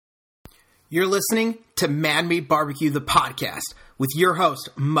You're listening to Man Meat Barbecue, the podcast, with your host,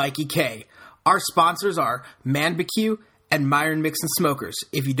 Mikey K. Our sponsors are ManBBQ and Myron Mixon Smokers.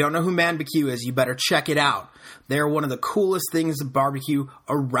 If you don't know who ManBBQ is, you better check it out. They're one of the coolest things of barbecue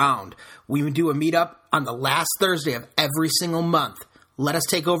around. We do a meetup on the last Thursday of every single month. Let us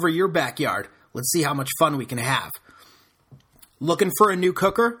take over your backyard. Let's see how much fun we can have. Looking for a new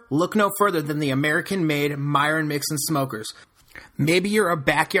cooker? Look no further than the American-made Myron Mixon Smokers. Maybe you're a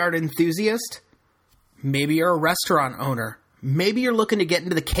backyard enthusiast. Maybe you're a restaurant owner. Maybe you're looking to get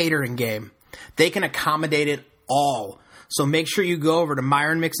into the catering game. They can accommodate it all. So make sure you go over to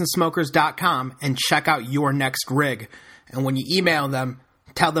MyronMixonSmokers.com and check out your next rig. And when you email them,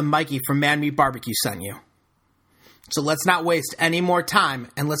 tell them Mikey from Man Meat Barbecue sent you. So let's not waste any more time,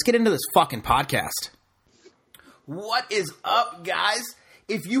 and let's get into this fucking podcast. What is up, guys?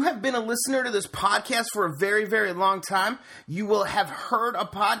 If you have been a listener to this podcast for a very, very long time, you will have heard a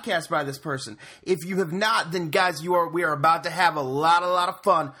podcast by this person. If you have not, then guys, we are about to have a lot of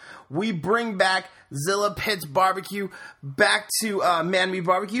fun. We bring back Zilla Pitts Barbecue back to Man Meat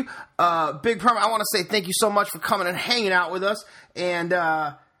Barbecue. Big Perm, I want to say thank you so much for coming and hanging out with us and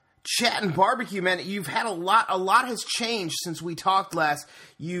chatting barbecue, man. You've had a lot has changed since we talked last.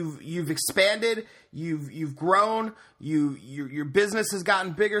 You've expanded. You've grown. Your business has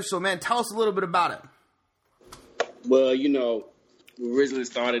gotten bigger. So, man, tell us a little bit about it. Well, we originally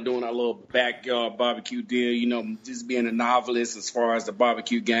started doing our little backyard barbecue deal. Just being a novelist as far as the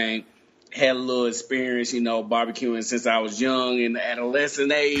barbecue game. Had a little experience, barbecuing since I was young in the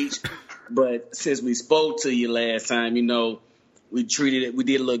adolescent age. But since we spoke to you last time, we did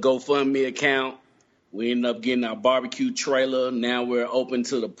a little GoFundMe account. We ended up getting our barbecue trailer. Now we're open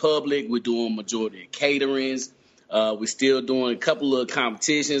to the public. We're doing majority of caterings. We're still doing a couple of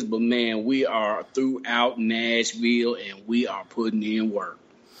competitions, but man, we are throughout Nashville and we are putting in work.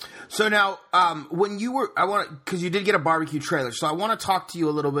 So now, because you did get a barbecue trailer, so I want to talk to you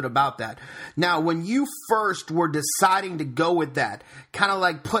a little bit about that. Now, when you first were deciding to go with that, kind of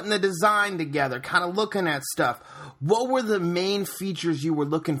like putting the design together, kind of looking at stuff, what were the main features you were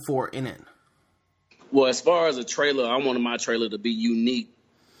looking for in it? Well, as far as a trailer, I wanted my trailer to be unique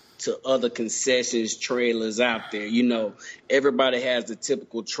to other concessions trailers out there. Everybody has the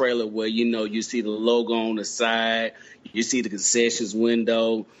typical trailer where, you see the logo on the side, you see the concessions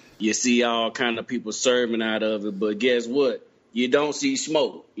window, you see all kind of people serving out of it. But guess what? You don't see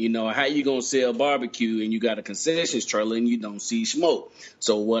smoke. How you going to sell barbecue and you got a concessions trailer and you don't see smoke?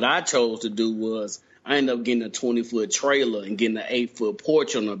 So what I chose to do was I ended up getting a 20-foot trailer and getting an 8-foot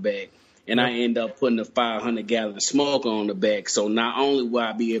porch on the back. And I end up putting a 500-gallon smoker on the back. So not only will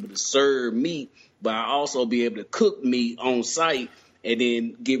I be able to serve meat, but I also be able to cook meat on site and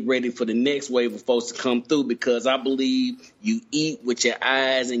then get ready for the next wave of folks to come through, because I believe you eat with your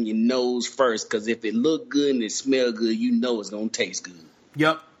eyes and your nose first, because if it look good and it smell good, it's going to taste good.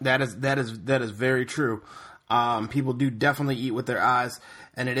 Yep, that is very true. People do definitely eat with their eyes,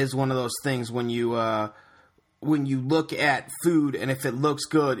 and it is one of those things when you look at food and if it looks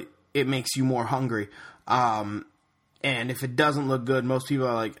good, it makes you more hungry. And if it doesn't look good, most people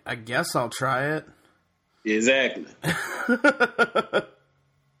are like, I guess I'll try it. Exactly.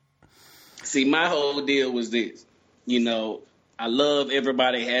 See, my whole deal was this. I love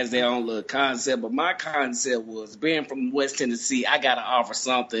everybody has their own little concept, but my concept was, being from West Tennessee, I got to offer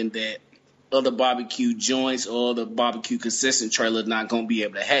something that other barbecue joints or other barbecue concession trailers not going to be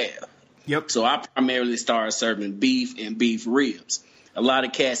able to have. Yep. So I primarily started serving beef and beef ribs. A lot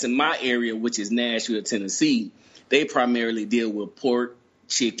of cats in my area, which is Nashville, Tennessee, they primarily deal with pork,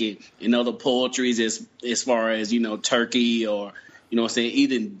 chicken, and other poultries as far as, turkey or,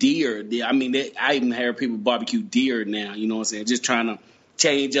 even deer. I even hear people barbecue deer now, just trying to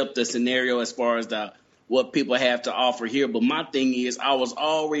change up the scenario as far as what people have to offer here. But my thing is, I was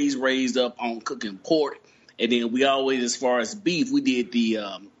always raised up on cooking pork. And then we always, as far as beef, we did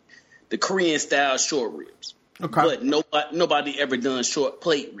the Korean style short ribs. Okay. But nobody ever done short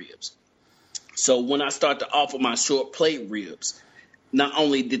plate ribs. So when I start to offer my short plate ribs, not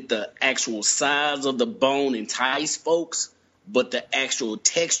only did the actual size of the bone entice folks, but the actual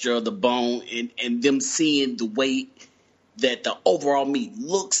texture of the bone and them seeing the way that the overall meat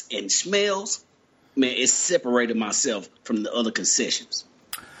looks and smells, man, it separated myself from the other concessions.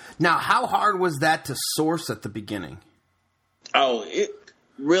 Now, how hard was that to source at the beginning? Oh, it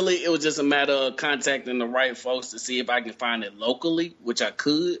was just a matter of contacting the right folks to see if I can find it locally, which I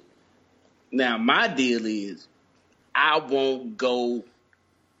could. Now, my deal is I won't go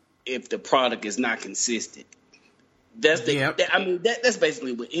if the product is not consistent. That's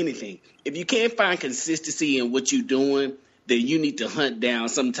basically with anything. If you can't find consistency in what you're doing, then you need to hunt down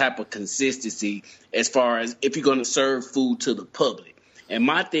some type of consistency as far as if you're going to serve food to the public. And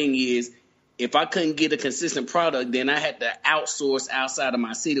my thing is, if I couldn't get a consistent product, then I had to outsource outside of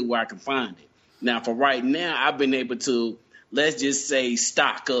my city where I can find it. Now, for right now, I've been able to, let's just say,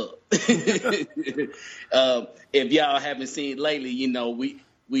 stock up. If y'all haven't seen lately, you know, we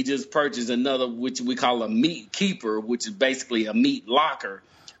just purchased another, which we call a meat keeper, which is basically a meat locker.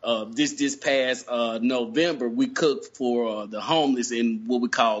 This past November, we cooked for the homeless in what we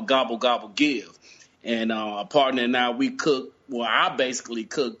call Gobble Gobble Give. And a partner and I, I basically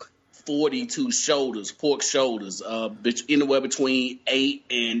cook 42 shoulders, pork shoulders, anywhere between 8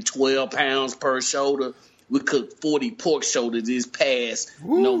 and 12 pounds per shoulder. We cooked 40 pork shoulders this past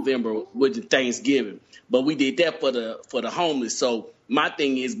November with Thanksgiving. But we did that for the homeless. So my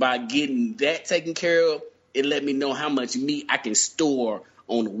thing is, by getting that taken care of, it let me know how much meat I can store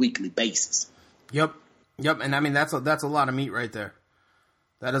on a weekly basis. Yep. And I mean, that's a lot of meat right there.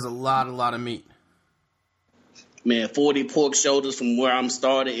 That is a lot of meat. Man, 40 pork shoulders from where I'm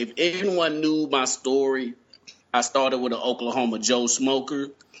started. If anyone knew my story, I started with an Oklahoma Joe smoker.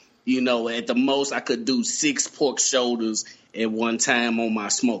 You know, at the most I could do 6 pork shoulders at one time on my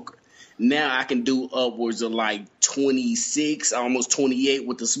smoker. Now I can do upwards of like 26, almost 28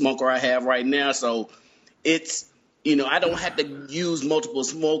 with the smoker I have right now. So it's, you know, I don't have to use multiple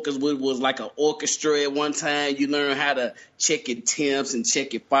smokers. It was like an orchestra at one time. You learn how to check your temps and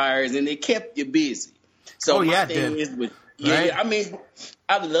check your fires, and it kept you busy. So my thing is I mean,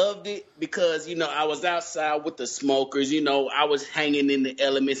 I loved it because, you know, I was outside with the smokers. You know, I was hanging in the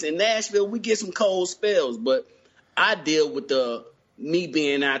elements. In Nashville, we get some cold spells, but I deal with me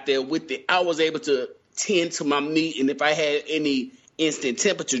being out there with it. I was able to tend to my meat, and if I had any instant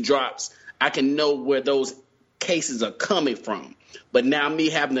temperature drops, I can know where those cases are coming from. But now me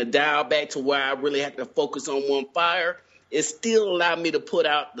having to dial back to where I really have to focus on one fire, it still allowed me to put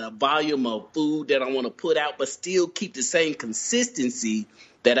out the volume of food that I want to put out, but still keep the same consistency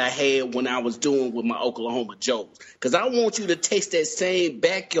that I had when I was doing with my Oklahoma Joes. Because I want you to taste that same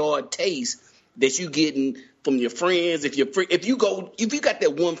backyard taste that you getting from your friends. If you got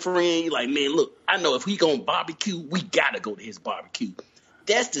that one friend, you're like, man, look, I know if we gonna barbecue, we gotta go to his barbecue.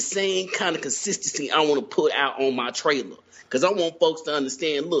 That's the same kind of consistency I want to put out on my trailer. Because I want folks to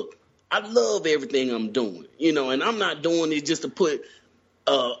understand, look, I love everything I'm doing, you know, and I'm not doing it just to put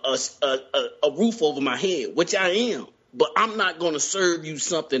a roof over my head, which I am. But I'm not going to serve you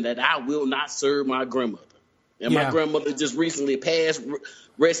something that I will not serve my grandmother. And my grandmother just recently passed,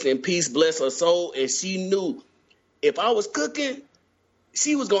 rest in peace, bless her soul. And she knew if I was cooking,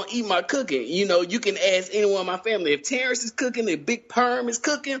 she was going to eat my cooking. You know, you can ask anyone in my family. If Terrence is cooking, if Big Perm is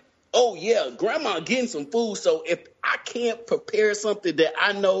cooking, oh, yeah, grandma getting some food. So if I can't prepare something that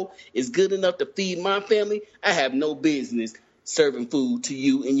I know is good enough to feed my family, I have no business serving food to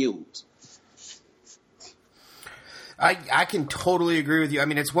you and yours. I can totally agree with you. I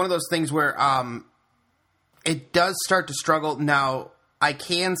mean, it's one of those things where it does start to struggle. Now, I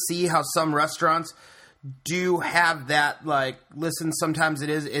can see how some restaurants do have that, like, listen, sometimes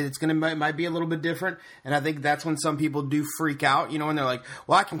might be a little bit different, and I think that's when some people do freak out, you know, and they're like,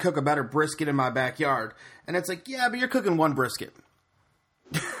 well, I can cook a better brisket in my backyard, and it's like, yeah, but you're cooking one brisket.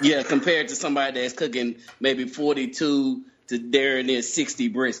 Yeah, compared to somebody that's cooking maybe 42 to there near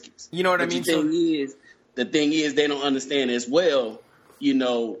 60 briskets. You know what I mean? The thing is, they don't understand as well, you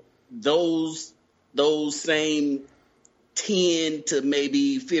know, those same 10 to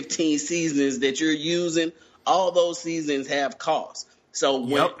maybe 15 seasonings that you're using, all those seasonings have costs. So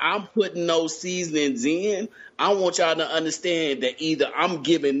when I'm putting those seasonings in, I want y'all to understand that either I'm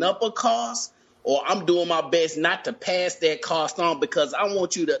giving up a cost or I'm doing my best not to pass that cost on, because I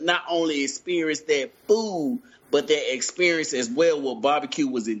want you to not only experience that food, but that experience as well what barbecue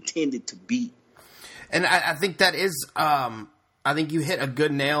was intended to be. And I think that is, I think you hit a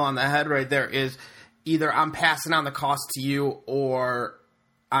good nail on the head right there, is either I'm passing on the cost to you or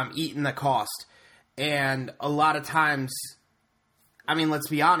I'm eating the cost. And a lot of times, I mean, let's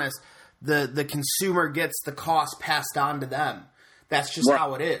be honest, the consumer gets the cost passed on to them. That's just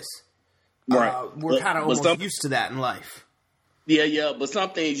how it is. Right. We're kind of almost used to that in life. Yeah, but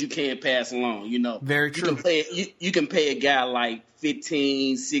some things you can't pass along, you know. Very true. You can pay a guy like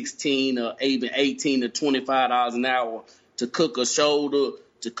 $15, $16, or even $18 to $25 an hour to cook a shoulder,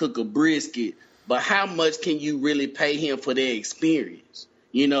 to cook a brisket. But how much can you really pay him for their experience?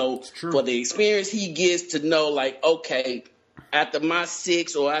 You know, for the experience he gets to know, like, okay, after my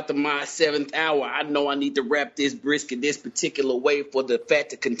 6th or after my 7th hour, I know I need to wrap this brisket this particular way for the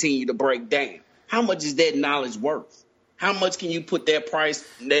fat to continue to break down. How much is that knowledge worth? How much can you put that price,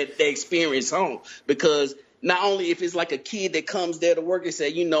 that experience on? Because not only if it's like a kid that comes there to work and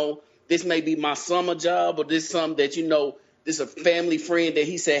say, this may be my summer job, or this something that, this a family friend that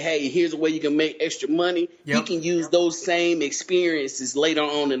he said, hey, here's a way you can make extra money. Yep. He can use those same experiences later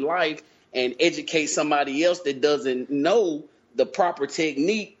on in life and educate somebody else that doesn't know the proper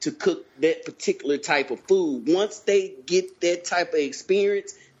technique to cook that particular type of food. Once they get that type of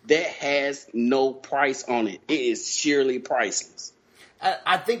experience, that has no price on it. It is sheerly priceless.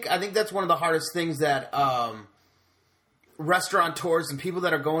 I think that's one of the hardest things that restaurateurs and people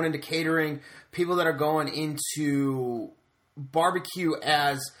that are going into catering, people that are going into barbecue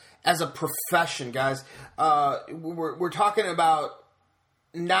as a profession, guys. We're talking about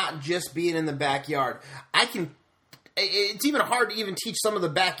not just being in the backyard. It's even hard to even teach some of the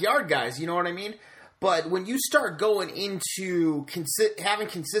backyard guys, you know what I mean? But when you start going into having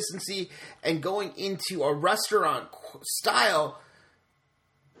consistency and going into a restaurant style,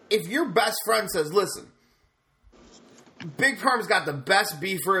 if your best friend says, listen, Big Perm's got the best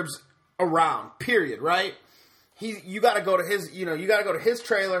beef ribs around, period, right? You got to go to his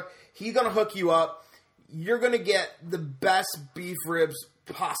trailer. He's going to hook you up. You're going to get the best beef ribs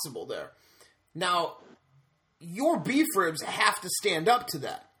possible there. Now, your beef ribs have to stand up to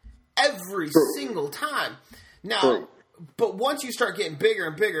that every single time. Now, but once you start getting bigger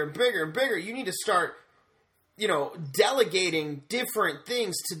and bigger and bigger and bigger, you need to start, delegating different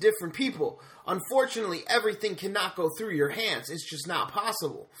things to different people. Unfortunately, everything cannot go through your hands. It's just not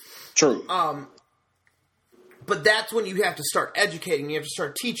possible. True. But that's when you have to start educating. You have to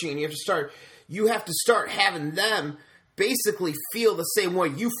start teaching. And you have to start having them basically feel the same way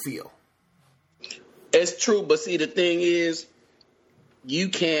you feel. It's true, but see, the thing is, you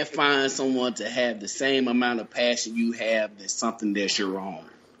can't find someone to have the same amount of passion you have that's something that's your own.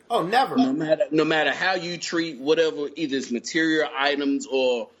 Oh, never. No matter how you treat whatever, either it's material items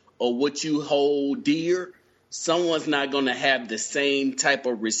or what you hold dear, someone's not going to have the same type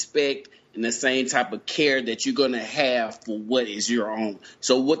of respect and the same type of care that you're going to have for what is your own.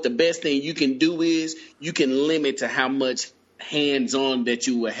 So what the best thing you can do is you can limit to how much hands-on that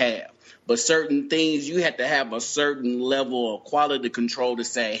you will have. But certain things, you have to have a certain level of quality control to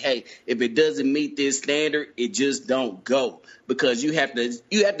say, hey, if it doesn't meet this standard, it just don't go. Because you have to,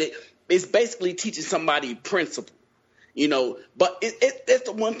 it's basically teaching somebody principle, But that's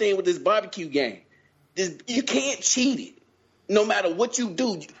the one thing with this barbecue game. You can't cheat it. No matter what you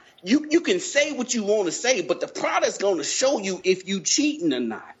do, you can say what you want to say, but the product's going to show you if you cheating or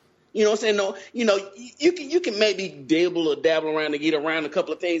not. You know what I'm saying? No, you can maybe dabble around and get around a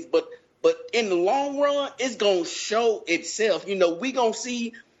couple of things, but in the long run, it's going to show itself. We going to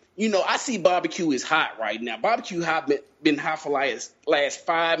see, I see barbecue is hot right now. Barbecue been hot for last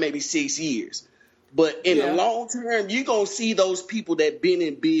 5, maybe 6 years. But in the long term, you're going to see those people that been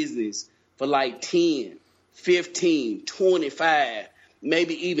in business for like 10, 15, 25,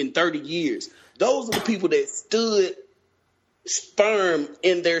 maybe even 30 years. Those are the people that stood firm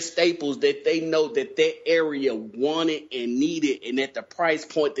in their staples, that they know that area wanted and needed and at the price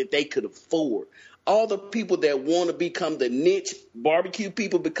point that they could afford. All the people that want to become the niche barbecue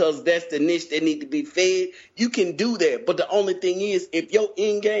people because that's the niche that need to be fed, you can do that. But the only thing is, if your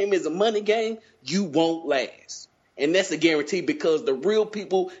end game is a money game, you won't last. And that's a guarantee, because the real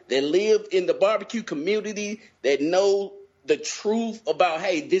people that live in the barbecue community that know the truth about,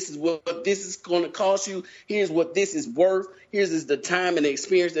 hey, this is what this is going to cost you. Here's what this is worth. Here's the time and the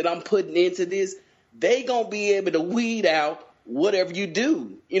experience that I'm putting into this. They going to be able to weed out whatever you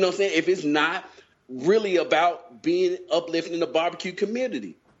do. You know what I'm saying? If it's not really about being uplifting the barbecue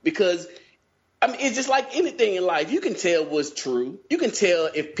community. Because, it's just like anything in life. You can tell what's true. You can tell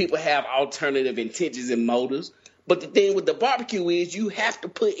if people have alternative intentions and motives. But the thing with the barbecue is you have to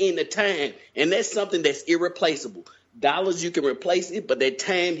put in the time. And that's something that's irreplaceable. Dollars, you can replace it, but that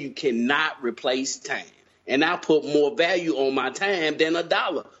time, you cannot replace time. And I put more value on my time than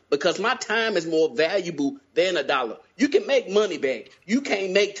 $1, because my time is more valuable than $1. You can make money back. You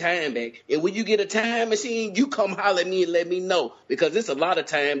can't make time back. And when you get a time machine, you come holler at me and let me know, because it's a lot of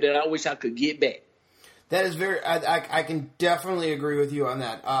time that I wish I could get back. That is I can definitely agree with you on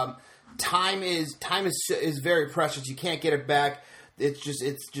that. Time is very precious. You can't get it back. It's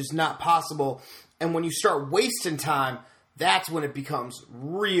just not possible. And when you start wasting time, that's when it becomes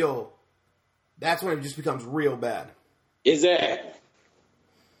real. That's when it just becomes real bad. Exactly.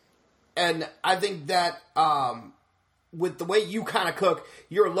 And I think that with the way you kind of cook,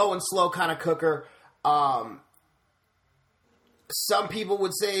 you're a low and slow kind of cooker. Some people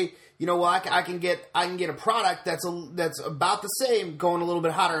would say, I can get a product that's about the same, going a little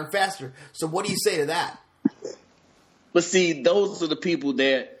bit hotter and faster. So what do you say to that? But see, those are the people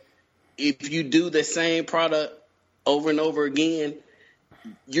that, if you do the same product over and over again,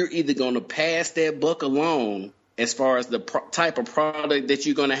 you're either going to pass that buck along as far as the type of product that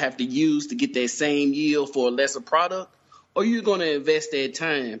you're going to have to use to get that same yield for a lesser product, or you're going to invest that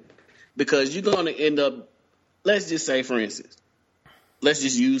time because you're going to end up, let's just say, for instance, let's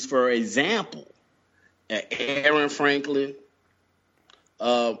just use for example, Aaron Franklin,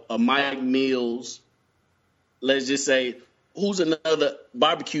 a Mike Mills, let's just say, who's another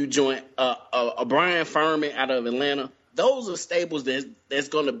barbecue joint, a Brian Furman out of Atlanta. Those are staples that's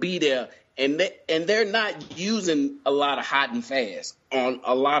going to be there, and they're not using a lot of hot and fast on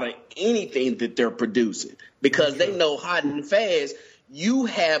a lot of anything that they're producing because they know hot and fast, you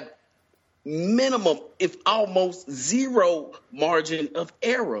have minimum, if almost zero margin of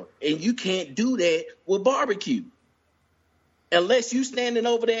error, and you can't do that with barbecue unless you standing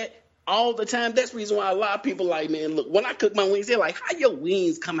over that all the time. That's the reason why a lot of people like, man, look, when I cook my wings, they're like, how your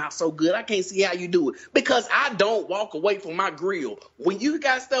wings come out so good? I can't see how you do it. Because I don't walk away from my grill. When you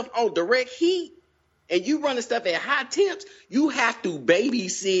got stuff on direct heat and you running stuff at high temps, you have to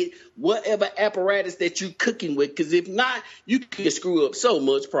babysit whatever apparatus that you're cooking with. Because if not, you can screw up so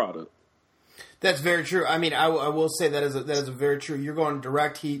much product. That's very true. I mean, I will say that is a very true. You're going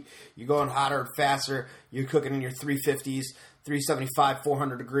direct heat. You're going hotter and faster. You're cooking in your 350s, 375,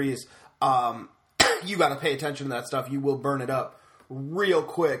 400 degrees. You got to pay attention to that stuff. You will burn it up real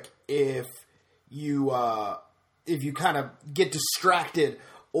quick if you kind of get distracted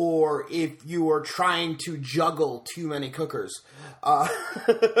or if you are trying to juggle too many cookers. And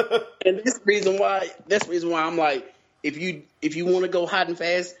that's the reason why I'm like, if you want to go hot and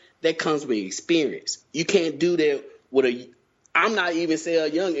fast, that comes with experience. You can't do that with I'm not even say a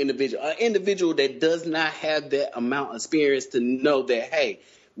young individual, an individual that does not have that amount of experience to know that, hey,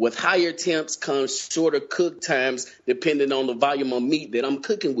 with higher temps comes shorter cook times depending on the volume of meat that I'm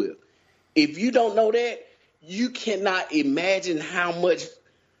cooking with. If you don't know that, you cannot imagine how much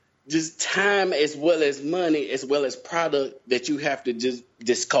just time as well as money as well as product that you have to just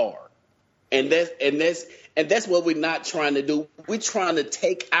discard. And that's what we're not trying to do. We're trying to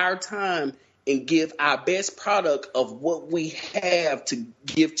take our time and give our best product of what we have to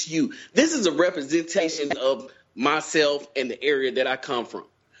give to you. This is a representation of myself and the area that I come from.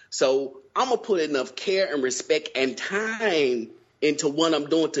 So I'm going to put enough care and respect and time into what I'm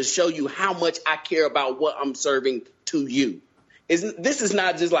doing to show you how much I care about what I'm serving to you. This is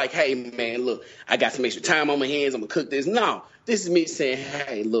not just like, hey, man, look, I got some extra time on my hands. I'm going to cook this. No, this is me saying,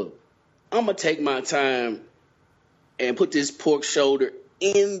 hey, look, I'm going to take my time and put this pork shoulder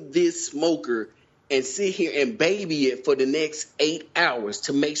in this smoker and sit here and baby it for the next 8 hours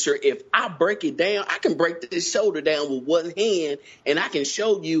to make sure if I break it down, I can break this shoulder down with one hand, and I can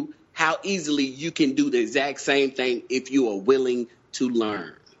show you how easily you can do the exact same thing if you are willing to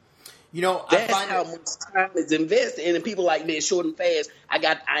learn. You know, that's how much time is invested in, and people like, man, short and fast, I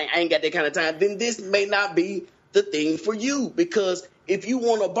ain't got that kind of time. Then this may not be the thing for you, because if you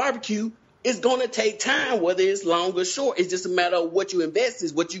want a barbecue, it's going to take time, whether it's long or short. It's just a matter of what you invest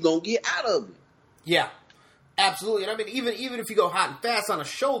is what you're going to get out of it. Yeah, absolutely. And I mean, even if you go hot and fast on a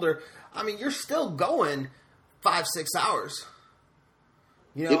shoulder, I mean, you're still going 5-6 hours.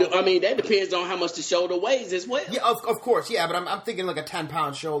 You know, I mean, that depends on how much the shoulder weighs as well. Yeah, of course, yeah. But I'm thinking like a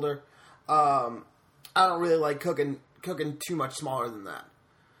 10-pound shoulder. I don't really like cooking too much smaller than that.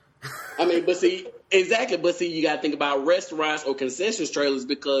 I mean, but see, exactly. But see, you got to think about restaurants or concession trailers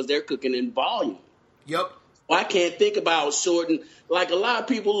because they're cooking in volume. Yep. I can't think about shorten. Like a lot of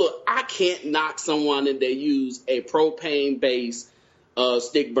people, look, I can't knock someone that they use a propane-based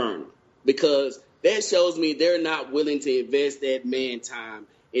stick burner because that shows me they're not willing to invest that man time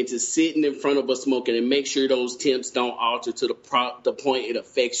into sitting in front of a smoker and make sure those temps don't alter to the point it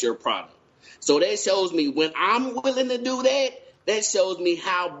affects your product. So that shows me when I'm willing to do that, that shows me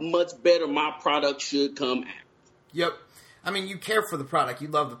how much better my product should come out. Yep. I mean, you care for the product. You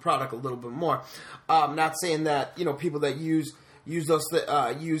love the product a little bit more. Not saying that, you know, people that use those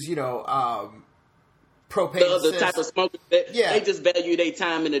propane. The type of smoke they just value their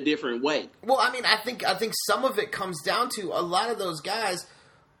time in a different way. Well, I mean, I think some of it comes down to a lot of those guys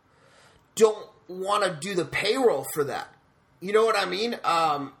don't want to do the payroll for that. You know what I mean?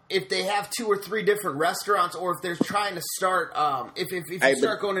 If they have 2 or 3 different restaurants, or if they're trying to start, if you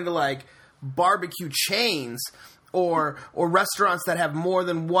start going into like barbecue chains or restaurants that have more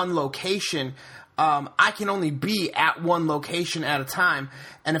than one location, I can only be at one location at a time.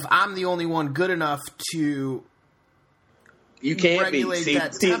 And if I'm the only one good enough to regulate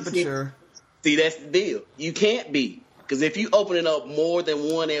that temperature... See, that's the deal. You can't be. Because if you open it up more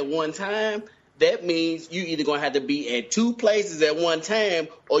than one at one time, that means you either going to have to be at two places at one time,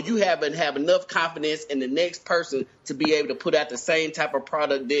 or you haven't have enough confidence in the next person to be able to put out the same type of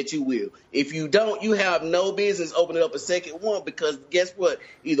product that you will. If you don't, you have no business opening up a second one, because guess what?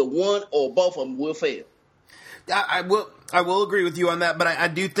 Either one or both of them will fail. I will agree with you on that, but I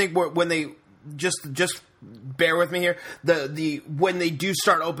do think when they just bear with me here, when they do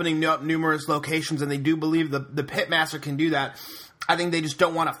start opening up numerous locations, and they do believe the pitmaster can do that, I think they just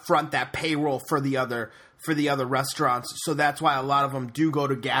don't want to front that payroll for the other restaurants. So that's why a lot of them do go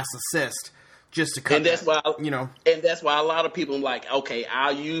to gas assist, just to cut. And that's why and that's why a lot of people are like, okay,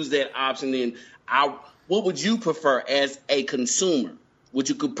 I'll use that option. And what would you prefer as a consumer? Would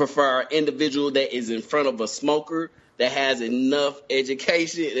you prefer an individual that is in front of a smoker that has enough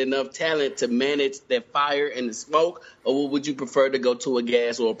education, enough talent to manage that fire and the smoke, or would you prefer to go to a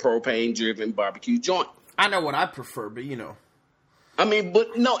gas or a propane-driven barbecue joint? I know what I prefer, but I mean,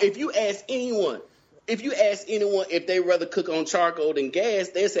 but no, if you ask anyone if they rather cook on charcoal than gas,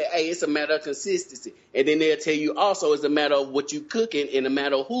 they say, hey, it's a matter of consistency. And then they'll tell you also it's a matter of what you cooking and a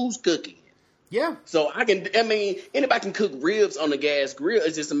matter of who's cooking. Yeah. So anybody can cook ribs on a gas grill.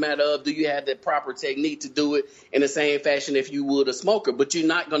 It's just a matter of, do you have the proper technique to do it in the same fashion if you would a smoker, but you're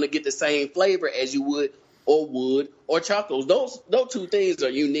not going to get the same flavor as you would or wood or charcoal. Those two things are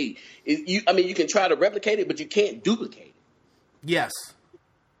unique. You can try to replicate it, but you can't duplicate it. Yes.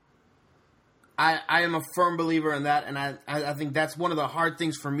 I am a firm believer in that, and I think that's one of the hard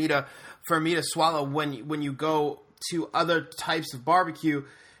things for me to swallow when you go to other types of barbecue.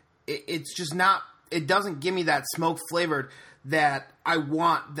 It's just not. It doesn't give me that smoke flavored that I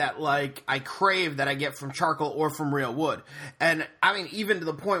want, that like I crave, that I get from charcoal or from real wood. And I mean, even to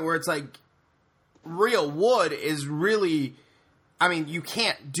the point where it's like real wood is really. I mean, you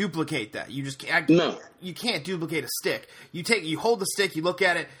can't duplicate that. You just can't. No. You can't duplicate a stick. You hold the stick, you look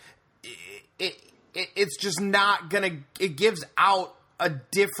at it. It's just not gonna. It gives out a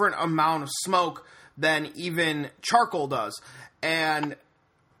different amount of smoke than even charcoal does. And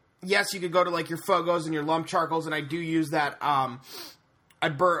yes, you could go to like your Fogos and your lump charcoals, and I do use that.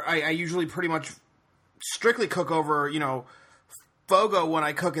 I usually pretty much strictly cook over Fogo when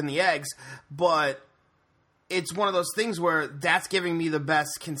I cook in the eggs, but it's one of those things where that's giving me the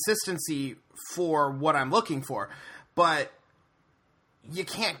best consistency for what I'm looking for. But you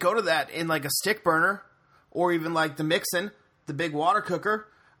can't go to that in like a stick burner or even like the Mixin, the big water cooker.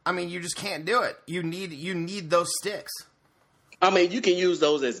 I mean, you just can't do it. You need those sticks. I mean, you can use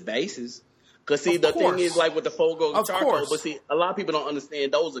those as bases. Because, see, the thing is, like with the Fogo charcoal, but see, a lot of people don't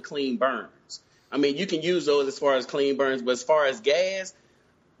understand those are clean burns. I mean, you can use those as far as clean burns, but as far as gas,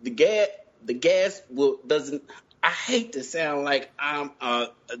 the gas doesn't. I hate to sound like I'm a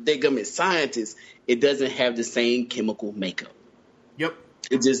government scientist. It doesn't have the same chemical makeup. Yep.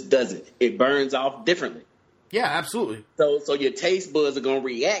 It just doesn't. It burns off differently. Yeah, absolutely. So your taste buds are gonna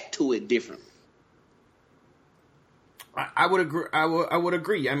react to it differently. I would agree. I would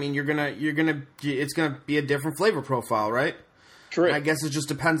agree. I mean, it's gonna be a different flavor profile, right? Correct. And I guess it just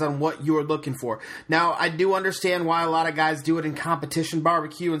depends on what you're looking for. Now, I do understand why a lot of guys do it in competition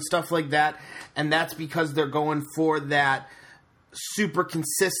barbecue and stuff like that, and that's because they're going for that super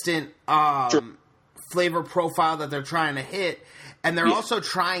consistent flavor profile that they're trying to hit, and they're also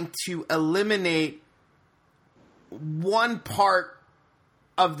trying to eliminate one part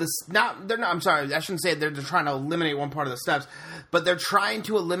of the I'm sorry, I shouldn't say they're trying to eliminate one part of the steps, but they're trying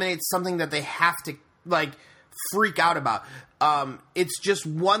to eliminate something that they have to like freak out about. It's just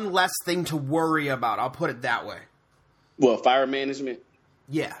one less thing to worry about. I'll put it that way. Well, fire management.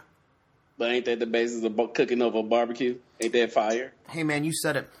 Yeah, but ain't that the basis of cooking over a barbecue? Ain't that fire? Hey man, you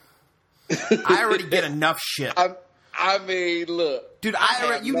said it. I already get enough shit. I mean, look, dude.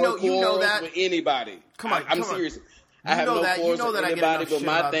 You know that with anybody. Come on, I'm serious. I have no quarrels with anybody, but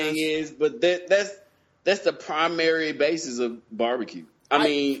my thing is, that's the primary basis of barbecue. I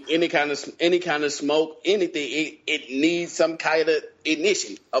mean, any kind of smoke, anything, it needs some kind of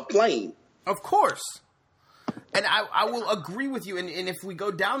ignition, a flame. Of course. And I will agree with you. And if we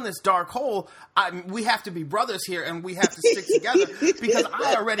go down this dark hole, we have to be brothers here, and we have to stick together because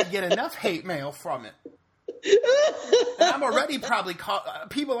I already get enough hate mail from it. And I'm already probably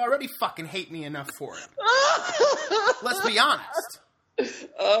people already fucking hate me enough for it. Let's be honest.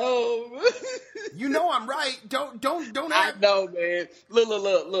 Oh, you know I'm right. Don't. I know, man.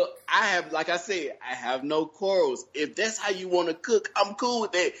 Look. I have no quarrels. If that's how you want to cook, I'm cool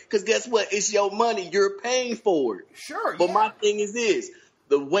with that. Because guess what? It's your money. You're paying for it. Sure. But my thing is this: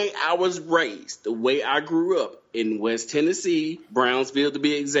 the way I was raised, the way I grew up in West Tennessee, Brownsville to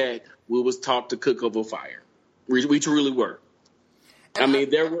be exact, we was taught to cook over fire. We truly were. I mean,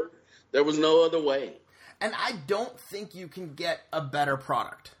 There was no other way. And I don't think you can get a better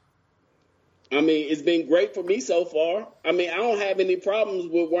product. I mean, it's been great for me so far. I mean, I don't have any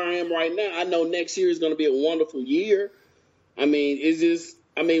problems with where I am right now. I know next year is going to be a wonderful year. I mean,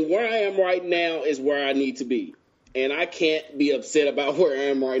 where I am right now is where I need to be. And I can't be upset about where I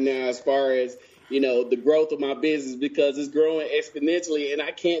am right now as far as, the growth of my business, because it's growing exponentially and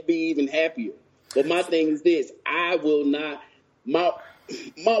I can't be even happier. But my thing is this, I will not, my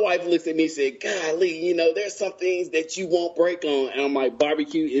wife looks at me and said, golly, there's some things that you won't break on. And I'm like,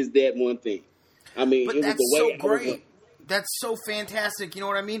 barbecue is that one thing. I mean, but it was the way so great. That's so fantastic. You know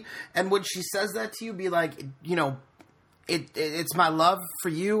what I mean? And when she says that to you, be like, it's my love for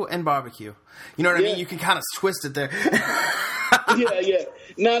you and barbecue. You know what I mean? You can kind of twist it there. Yeah.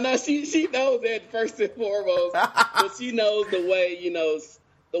 No, she knows that first and foremost. But she knows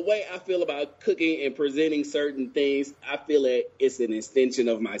the way I feel about cooking and presenting certain things. I feel that it's an extension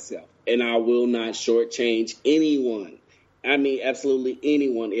of myself, and I will not shortchange anyone. I mean, absolutely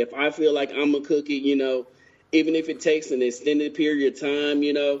anyone. If I feel like I'm a cookie, even if it takes an extended period of time,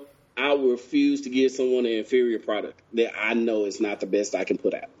 I will refuse to give someone an inferior product that I know is not the best I can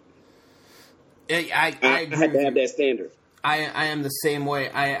put out. I agree. I have to have that standard. I am the same way.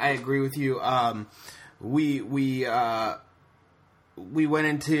 I agree with you. We went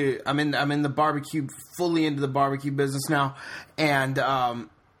into. I'm in the barbecue, fully into the barbecue business now, and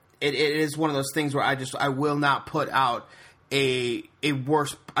it is one of those things where I will not put out a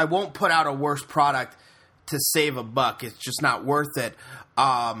worse. I won't put out a worse product to save a buck. It's just not worth it.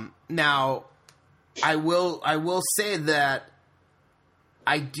 Now, I will say that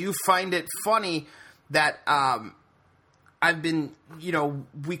I do find it funny that I've been,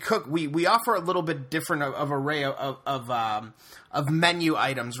 we offer a little bit different of array of menu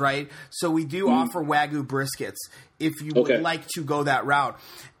items, right? So we do offer Wagyu briskets if you would like to go that route.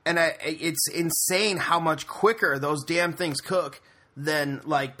 And it's insane how much quicker those damn things cook than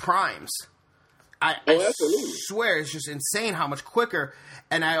like primes. I swear it's just insane how much quicker.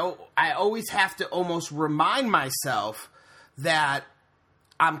 And I always have to almost remind myself that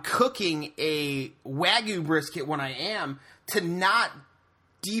I'm cooking a Wagyu brisket when I am, to not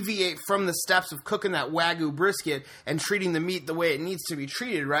deviate from the steps of cooking that Wagyu brisket and treating the meat the way it needs to be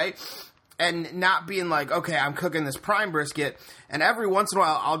treated, right? And not being like, okay, I'm cooking this prime brisket, and every once in a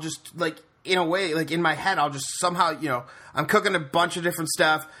while I'll just, like, in a way, like in my head, I'll just somehow, I'm cooking a bunch of different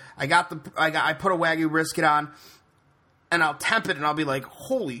stuff. I put a Wagyu brisket on, and I'll temp it, and I'll be like,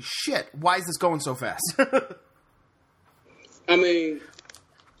 holy shit, why is this going so fast? I mean,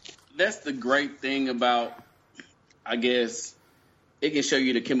 that's the great thing about, I guess, it can show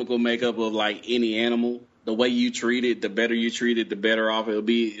you the chemical makeup of like any animal. The way you treat it, the better you treat it, the better off it'll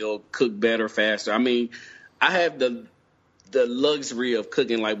be. It'll cook better, faster. I mean, I have the luxury of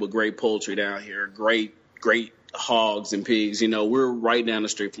cooking like with great poultry down here, great hogs and pigs. We're right down the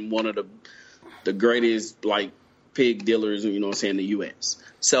street from one of the greatest like pig dealers, in the U.S.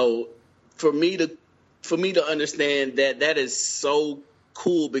 So for me to understand that is so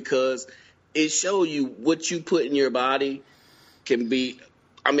cool, because it shows you what you put in your body can be.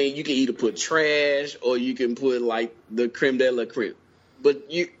 I mean, you can either put trash or you can put like the creme de la creme, but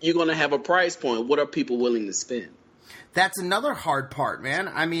you're going to have a price point. What are people willing to spend? That's another hard part, man.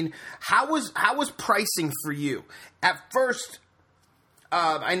 I mean, how was pricing for you? At first,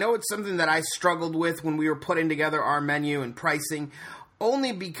 I know it's something that I struggled with when we were putting together our menu and pricing,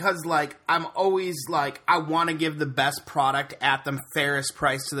 only because, like, I'm always, like, I want to give the best product at the fairest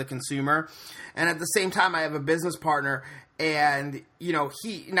price to the consumer. And at the same time, I have a business partner, and,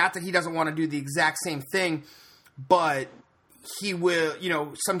 not that he doesn't want to do the exact same thing, but he will,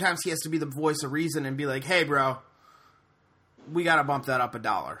 sometimes he has to be the voice of reason and be like, hey, bro, we got to bump that up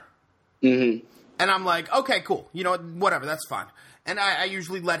 $1. Mm-hmm. And I'm like, okay, cool. Whatever, that's fine. And I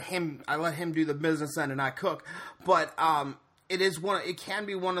usually let him do the business end and I cook. But it can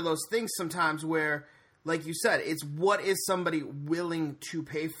be one of those things sometimes where, like you said, it's what is somebody willing to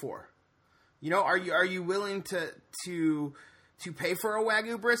pay for? Are you willing to pay for a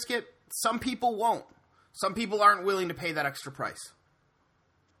Wagyu brisket? Some people won't. Some people aren't willing to pay that extra price.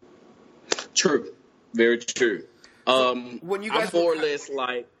 True. Very true. When you guys I'm more or less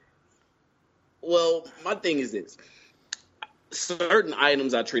like, well, my thing is this. Certain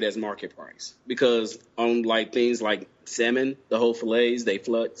items I treat as market price, because on like things like salmon, the whole fillets, they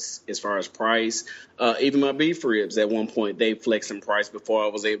flex as far as price. Even my beef ribs at one point, they flexed in price before I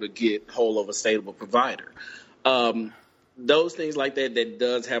was able to get hold of a stable provider. Those things like that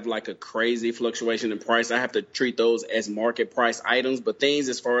does have like a crazy fluctuation in price. I have to treat those as market price items. But things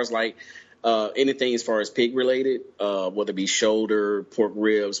as far as like anything as far as pig related, whether it be shoulder, pork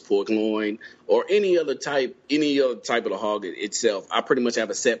ribs, pork loin, or any other type of the hog itself. I pretty much have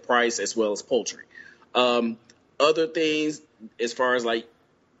a set price as well as poultry. Other things as far as like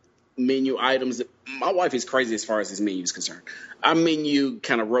menu items, my wife is crazy as far as his menu is concerned. Our menu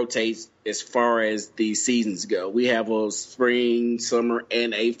kind of rotates as far as the seasons go. We have a spring, summer,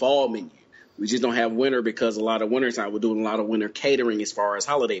 and a fall menu. We just don't have winter because a lot of winter time we're doing a lot of winter catering as far as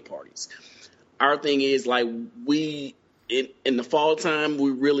holiday parties. Our thing is like in the fall time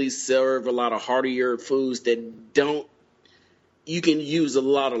we really serve a lot of heartier foods that you can use a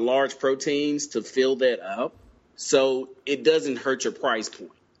lot of large proteins to fill that up, so it doesn't hurt your price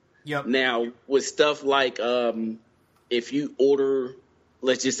point. Yep. Now with stuff like if you order,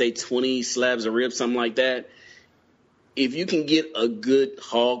 let's just say 20 slabs of ribs, something like that. If you can get a good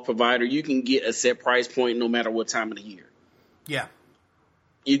hog provider, you can get a set price point no matter what time of the year. Yeah.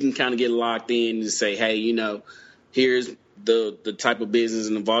 You can kind of get locked in and say, hey, here's the type of business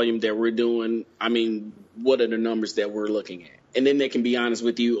and the volume that we're doing. I mean, what are the numbers that we're looking at? And then they can be honest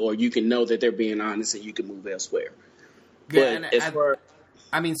with you, or you can know that they're being honest and you can move elsewhere. Yeah, but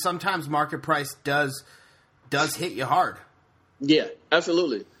sometimes market price does hit you hard. Yeah,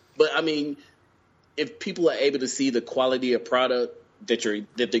 absolutely. But I mean, if people are able to see the quality of product that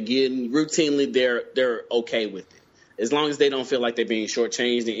they're getting routinely, they're okay with it. As long as they don't feel like they're being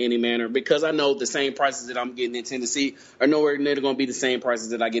shortchanged in any manner, because I know the same prices that I'm getting in Tennessee are nowhere near going to be the same prices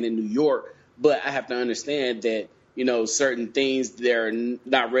that I get in New York. But I have to understand that, certain things that are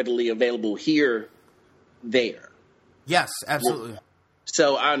not readily available here, there. Yes, absolutely.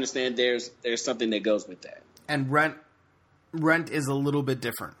 So I understand there's something that goes with that. And rent is a little bit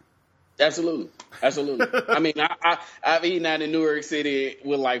different. Absolutely. I mean, I've eaten out in New York City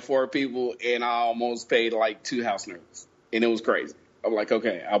with like 4 people, and I almost paid like 2 house notes, and it was crazy. I'm like,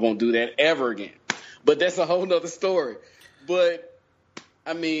 okay, I won't do that ever again. But that's a whole nother story. But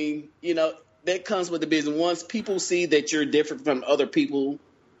I mean, that comes with the business. Once people see that you're different from other people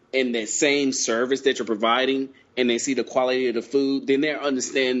in that same service that you're providing, and they see the quality of the food, then they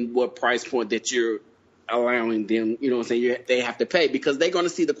understand what price point that you're allowing them, they have to pay, because they're going to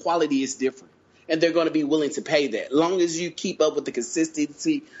see the quality is different, and they're going to be willing to pay that. As long as you keep up with the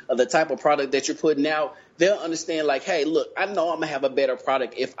consistency of the type of product that you're putting out, they'll understand like, hey, look, I know I'm going to have a better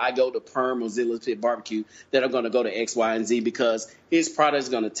product if I go to Perm or Zilla's Pit Barbecue than I'm going to go to X, Y, and Z, because his product is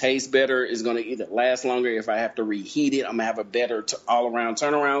going to taste better, is going to either last longer. If I have to reheat it, I'm going to have a better all-around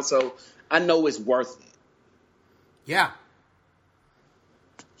turnaround. So I know it's worth it. Yeah.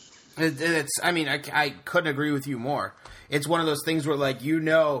 I couldn't agree with you more. It's one of those things where, like,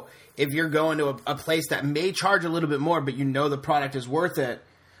 if you're going to a place that may charge a little bit more, but the product is worth it,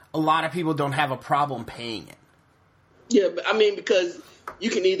 a lot of people don't have a problem paying it. Yeah, but I mean, because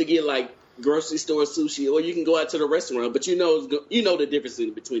you can either get, like, grocery store sushi, or you can go out to the restaurant, but you know the difference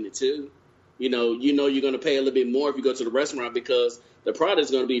between the two. You're going to pay a little bit more if you go to the restaurant, because the product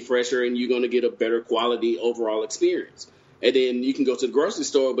is going to be fresher and you're going to get a better quality overall experience. And then you can go to the grocery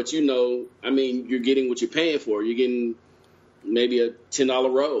store, but you're getting what you're paying for. You're getting maybe a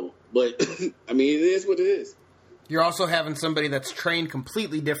 $10 roll. But, I mean, it is what it is. You're also having somebody that's trained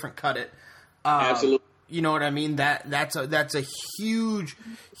completely different cut it. Absolutely. You know what I mean? That's a huge,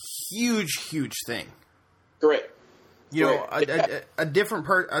 huge, huge thing. Correct. A different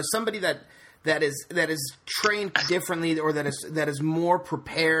somebody that is trained differently, or that is more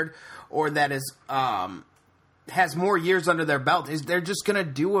prepared, or that is has more years under their belt, they're just going to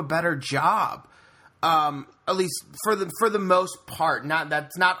do a better job. At least for the most part.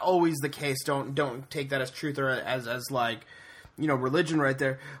 That's not always the case. Don't take that as truth or as like, religion right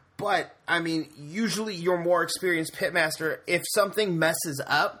there. But I mean, usually your more experienced pitmaster, if something messes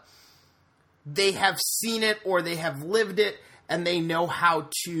up, they have seen it or they have lived it, and they know how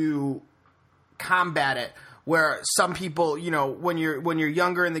to combat it. Where some people, when you're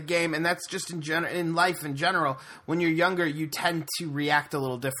younger in the game, and that's just in life in general, when you're younger, you tend to react a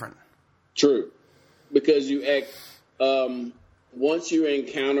little different. True, because you act once you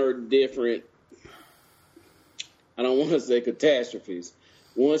encounter different. I don't want to say catastrophes.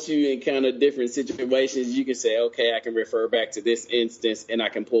 Once you encounter different situations, you can say, okay, I can refer back to this instance, and I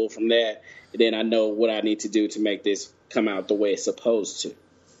can pull from that, and then I know what I need to do to make this come out the way it's supposed to.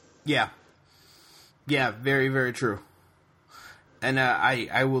 Yeah. Yeah, very, very true. And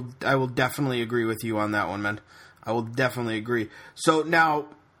I will definitely agree with you on that one, man. I will definitely agree. So now,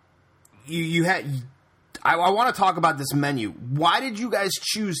 I want to talk about this menu. Why did you guys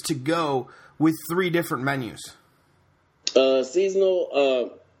choose to go with 3 different menus?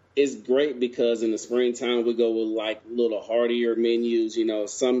 Seasonal. it's great because in the springtime we go with like little heartier menus. You know,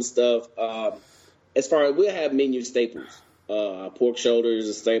 some stuff. As far as we'll have menu staples. Pork shoulder is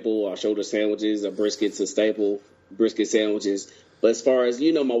a staple. Our shoulder sandwiches, our brisket's a staple. Brisket sandwiches. But as far as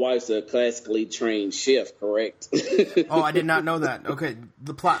you know, my wife's a classically trained chef, correct? Oh, I did not know that. Okay,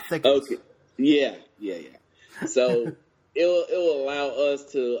 the plot thickens. Okay. Yeah. So it will allow us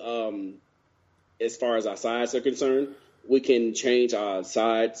to, as far as our sides are concerned, we can change our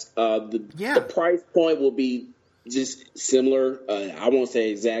sides. The price point will be just similar. I won't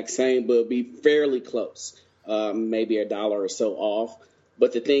say exact same, but it'll be fairly close. Maybe $1 or so off.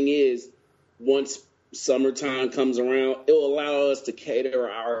 But the thing is, once summertime comes around, it will allow us to tailor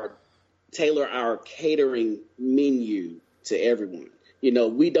our catering menu to everyone. You know,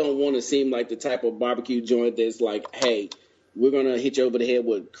 we don't want to seem like the type of barbecue joint that's like, hey, we're going to hit you over the head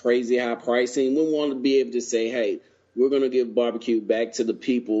with crazy high pricing. We want to be able to say, hey, we're going to give barbecue back to the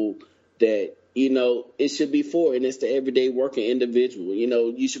people that, you know, it should be for, and it's the everyday working individual. You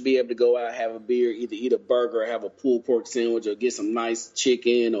know, you should be able to go out, have a beer, either eat a burger, have a pulled pork sandwich, or get some nice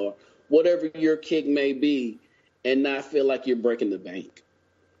chicken or whatever your kick may be, and not feel like you're breaking the bank.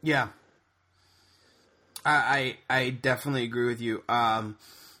 Yeah. I definitely agree with you. And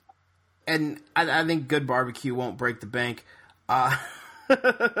I think good barbecue won't break the bank. No.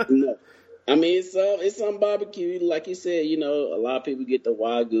 I mean, it's some barbecue, like you said, you know, a lot of people get the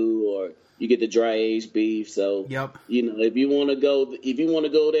Wagyu or you get the dry aged beef. So, yep. You know, if you want to go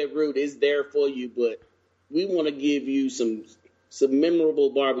that route, it's there for you. But we want to give you some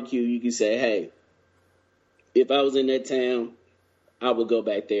memorable barbecue. You can say, hey, if I was in that town, I would go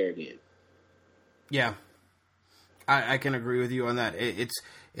back there again. Yeah, I can agree with you on that.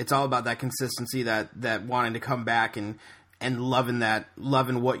 It's all about that consistency, that wanting to come back and loving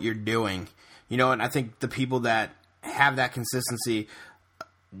what you're doing, you know. And I think the people that have that consistency,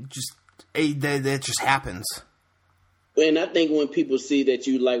 that just happens. And I think when people see that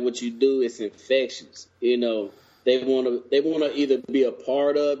you like what you do, it's infectious. You know, they want to either be a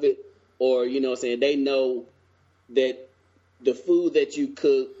part of it, or, you know what I'm saying, they know that the food that you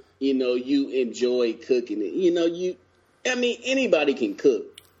cook, you know, you enjoy cooking it. You know, anybody can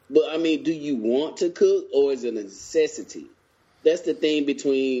cook. But, I mean, do you want to cook, or is it a necessity? That's the thing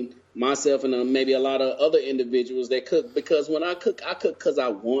between myself and maybe a lot of other individuals that cook. Because when I cook because I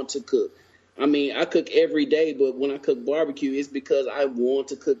want to cook. I mean, I cook every day, but when I cook barbecue, it's because I want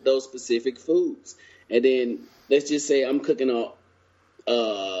to cook those specific foods. And then let's just say I'm cooking a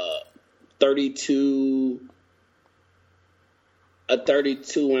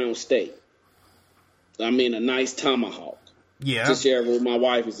 32-ounce steak. I mean, a nice tomahawk. Yeah. To share with my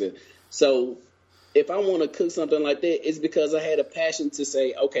wife is it. So if I want to cook something like that, it's because I had a passion to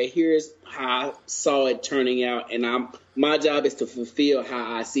say, okay, here's how I saw it turning out, and my job is to fulfill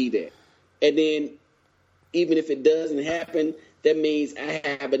how I see that. And then even if it doesn't happen, that means I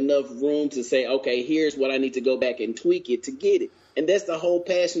have enough room to say, okay, here's what I need to go back and tweak it to get it. And that's the whole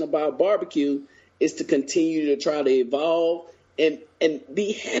passion about barbecue, is to continue to try to evolve and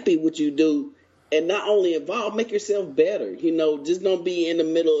be happy with what you do. And not only evolve, make yourself better. You know, just don't be in the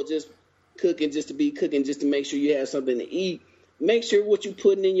middle of just cooking just to be cooking, just to make sure you have something to eat. Make sure what you're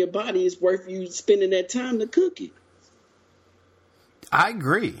putting in your body is worth you spending that time to cook it. I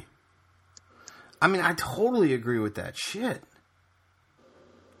agree. I mean, I totally agree with that shit.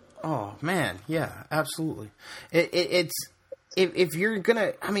 Oh, man. Yeah, absolutely. It's if you're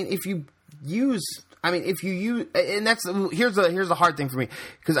gonna, I mean, if you use, and here's the hard thing for me,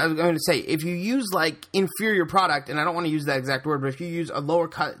 because I was going to say, if you use like inferior product, and I don't want to use that exact word, but if you use a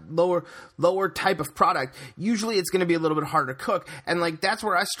lower type of product, usually it's going to be a little bit harder to cook, and like that's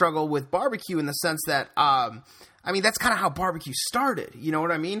where I struggle with barbecue, in the sense that, I mean, that's kind of how barbecue started. You know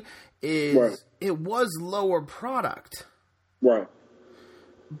what I mean? Right. It was lower product, right?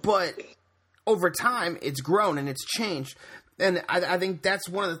 But over time, it's grown and it's changed. And I think that's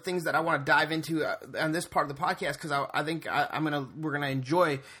one of the things that I want to dive into on this part of the podcast, because I think we're gonna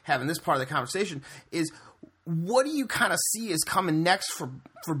enjoy having this part of the conversation. Is what do you kind of see is coming next for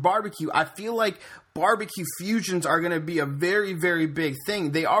barbecue? I feel like barbecue fusions are going to be a very, very big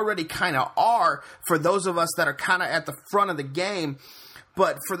thing. They already kind of are for those of us that are kind of at the front of the game.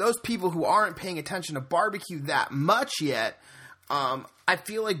 But for those people who aren't paying attention to barbecue that much yet, I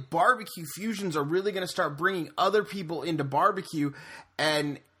feel like barbecue fusions are really going to start bringing other people into barbecue,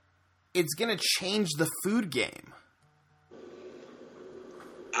 and it's going to change the food game.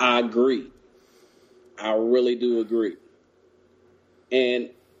 I agree. I really do agree. And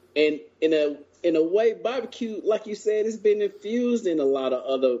in a way, barbecue, like you said, has been infused in a lot of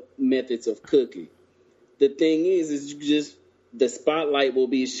other methods of cooking. The thing is you just the spotlight will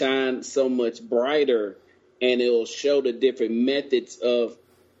be shined so much brighter, and it'll show the different methods of.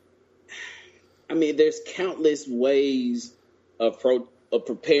 I mean, there's countless ways of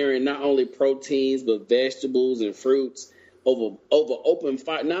preparing not only proteins but vegetables and fruits over open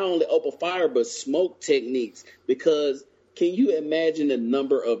fire. Not only open fire, but smoke techniques. Because can you imagine the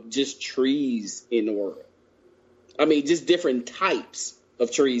number of just trees in the world? I mean, just different types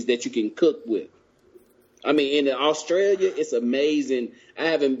of trees that you can cook with. I mean, in Australia, it's amazing. I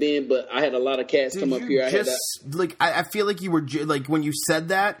haven't been, but I had a lot of cats come up here. I feel like you were like when you said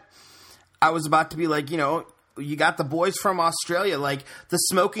that, I was about to be like, you got the boys from Australia. Like the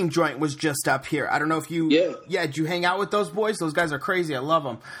smoking joint was just up here. I don't know if you, did you hang out with those boys? Those guys are crazy. I love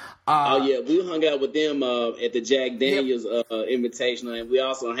them. We hung out with them at the Jack Daniels Invitational, and we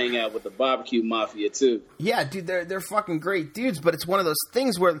also hang out with the Barbecue Mafia too. Yeah, dude, they're fucking great dudes. But it's one of those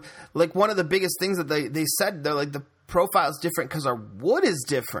things where, like, one of the biggest things that they said, they're like, the profile's different because our wood is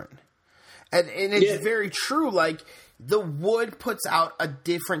different, and it's very true. Like the wood puts out a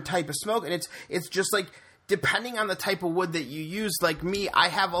different type of smoke, and it's just like depending on the type of wood that you use. Like me, I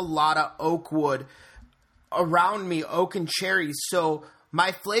have a lot of oak wood around me, oak and cherry, so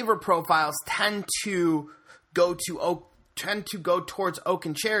my flavor profiles tend to go towards oak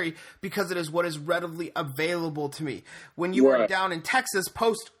and cherry because it is what is readily available to me. When you are down in Texas,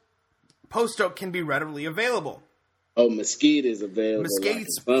 post oak can be readily available. Oh, mesquite is available.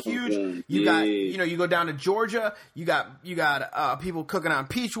 Mesquite's huge. You got, you go down to Georgia. You got people cooking on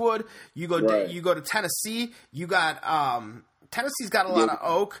peachwood. You go to Tennessee. You got Tennessee's got a lot of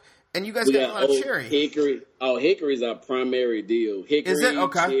oak. And you guys got a lot of cherry. Hickory. Oh, hickory's our primary deal. Hickory, is it?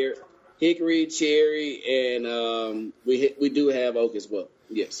 Okay. Hickory, cherry, and we do have oak as well.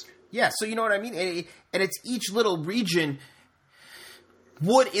 Yes. Yeah, so you know what I mean? And it's each little region,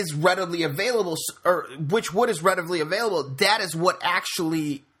 wood is readily available, or which wood is readily available, that is what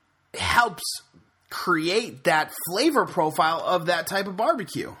actually helps create that flavor profile of that type of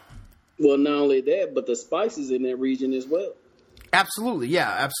barbecue. Well, not only that, but the spices in that region as well. Absolutely,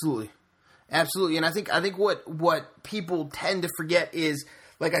 yeah, absolutely. And I think what people tend to forget is,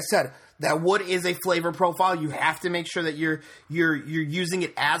 like I said, that wood is a flavor profile. You have to make sure that you're using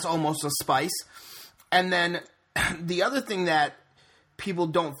it as almost a spice. And then the other thing that people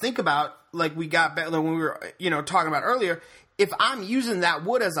don't think about, like we got back when we were talking about earlier, if I'm using that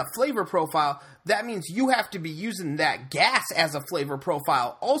wood as a flavor profile, that means you have to be using that gas as a flavor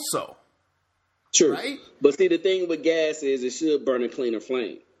profile also. True. Right? But see, the thing with gas is it should burn a cleaner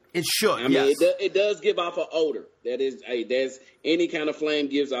flame. It should, I mean, it does give off an odor. That is, there's any kind of flame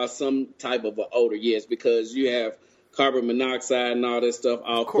gives off some type of an odor, yes, because you have carbon monoxide and all that stuff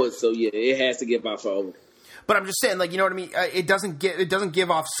all put, so yeah, it has to give off an odor. But I'm just saying, like, you know what I mean? It doesn't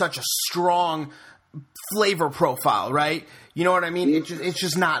give off such a strong flavor profile, right? You know what I mean? Mm-hmm. It's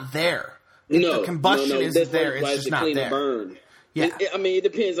just not there. The combustion isn't there. It's just not there. Burn. Yeah. I mean, it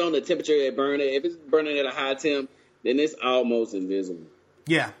depends on the temperature it burns at. If it's burning at a high temp, then it's almost invisible.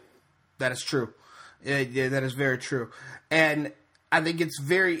 Yeah, that is true. Yeah, that is very true. And I think it's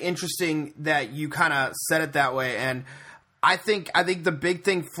very interesting that you kind of said it that way. And I think the big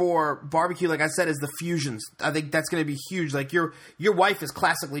thing for barbecue, like I said, is the fusions. I think that's going to be huge. Like your wife is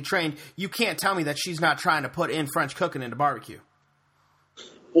classically trained. You can't tell me that she's not trying to put in French cooking into barbecue.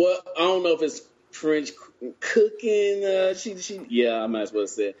 Well, I don't know if it's French cooking. I might as well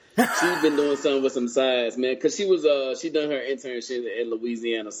say she's been doing something with some sides, man. Because she done her internship in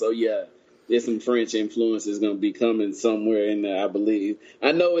Louisiana, so yeah, there's some French influences going to be coming somewhere in there, I believe.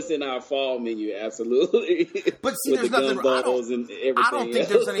 I know it's in our fall menu, absolutely. But see, there's nothing. I don't think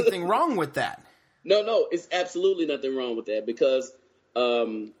there's anything wrong with that. No, it's absolutely nothing wrong with that because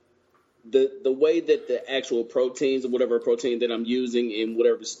the way that the actual proteins or whatever protein that I'm using in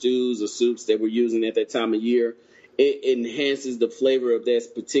whatever stews or soups that we're using at that time of year, it enhances the flavor of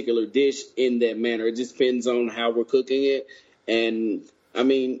that particular dish in that manner. It just depends on how we're cooking it. And I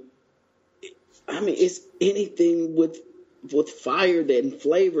mean, it's anything with fire and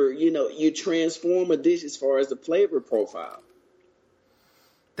flavor, you transform a dish as far as the flavor profile.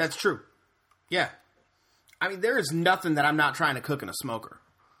 That's true. Yeah. I mean, there is nothing that I'm not trying to cook in a smoker.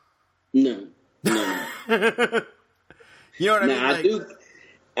 No. You know what I mean?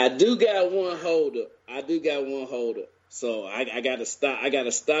 I do got one holder. So I gotta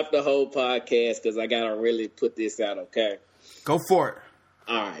stop the whole podcast because I gotta really put this out, okay? Go for it.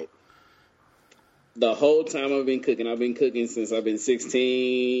 All right. The whole time I've been cooking since I've been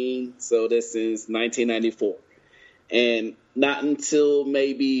 16, so that's since 1994. And not until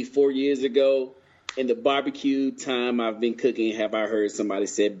maybe 4 years ago, in the barbecue time I've been cooking, have I heard somebody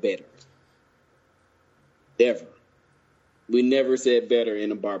say better. Ever. We never said better in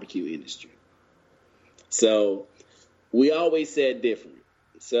the barbecue industry. So we always said different.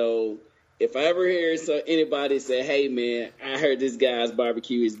 So if I ever hear anybody say, hey, man, I heard this guy's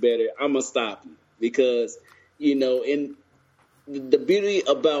barbecue is better, I'm going to stop you. Because, and the beauty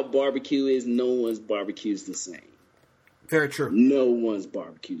about barbecue is no one's barbecue is the same. Very true. No one's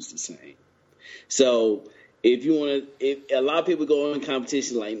barbecue is the same. So if you want to, if a lot of people go in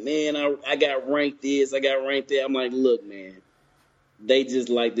competition like, man, I got ranked this, I got ranked that. I'm like, look, man, they just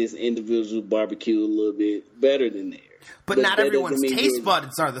like this individual barbecue a little bit better than theirs. But not everyone's taste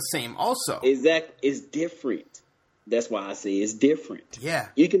buds are the same also. Exactly. It's different. That's why I say it's different. Yeah.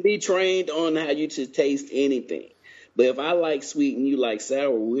 You can be trained on how you should taste anything. But if I like sweet and you like sour,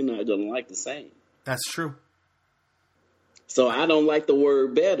 we're not going to like the same. That's true. So I don't like the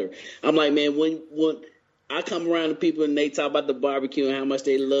word better. I'm like, man, when I come around to people and they talk about the barbecue and how much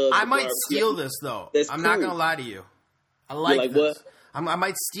they love I might barbecue, steal this, though. That's I'm cool. not going to lie to you. I like this. What? I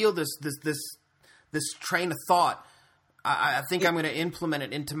might steal this train of thought. I think I'm going to implement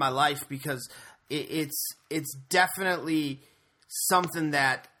it into my life because it's definitely something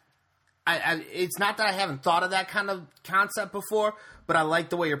that it's not that I haven't thought of that kind of concept before, but I like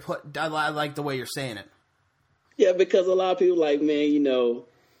the way I like the way you're saying it. Yeah, because a lot of people like, man,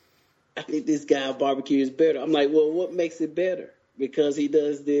 I think this guy barbecue is better. I'm like, well, what makes it better? Because he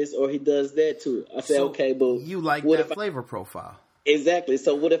does this or he does that to it. I say, okay, but you like that flavor profile. Exactly.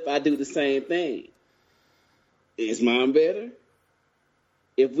 So what if I do the same thing? Is mine better?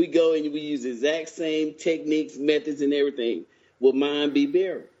 If we go and we use the exact same techniques, methods, and everything, will mine be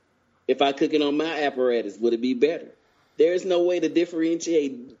better? If I cook it on my apparatus, would it be better? There is no way to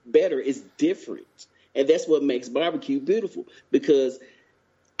differentiate better. It's different. And that's what makes barbecue beautiful, because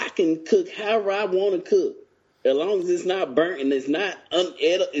I can cook however I want to cook. As long as it's not burnt and it's not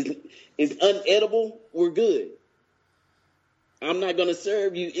it's unedible, we're good. I'm not going to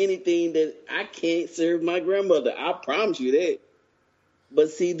serve you anything that I can't serve my grandmother. I promise you that.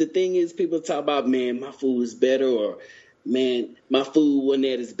 But see, the thing is, people talk about, man, my food is better, or, man, my food wasn't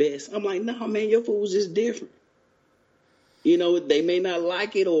at its best. I'm like, no, man, your food was just different. They may not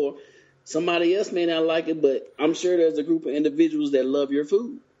like it, or somebody else may not like it, but I'm sure there's a group of individuals that love your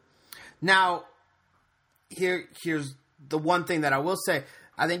food. Now, here's the one thing that I will say.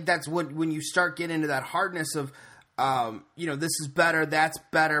 I think that's when you start getting into that hardness of, this is better, that's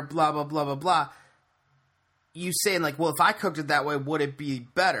better, blah, blah, blah, blah, blah. You saying like, well, if I cooked it that way, would it be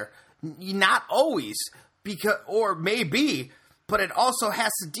better? Not always, or maybe, but it also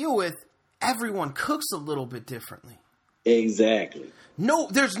has to deal with everyone cooks a little bit differently. Exactly. No,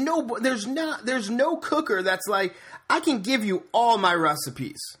 there's no cooker that's like, I can give you all my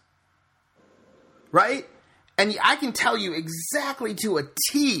recipes, right? And I can tell you exactly to a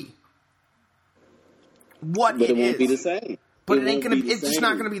T what but it won't is. Be the same. But it ain't gonna. It's just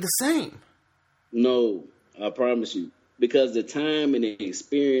not gonna be the same. No, I promise you, because the time and the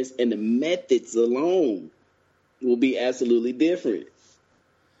experience and the methods alone will be absolutely different.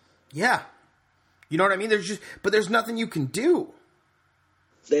 Yeah, you know what I mean. There's nothing you can do.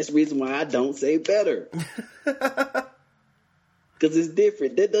 That's the reason why I don't say better, because it's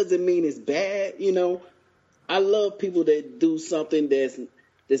different. That doesn't mean it's bad. I love people that do something that's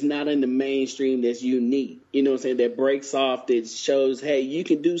not in the mainstream, that's unique. You know what I'm saying? That breaks off, that shows, hey, you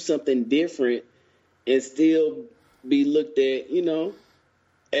can do something different and still be looked at,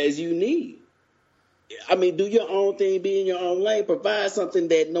 as unique. I mean, do your own thing, be in your own lane, provide something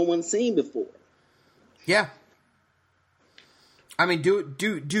that no one's seen before. Yeah. I mean,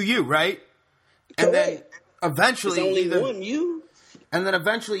 do you, right? And Correct. Then eventually it's only one you. And then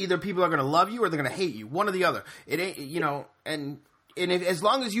eventually either people are going to love you or they're going to hate you. One or the other. It ain't, and as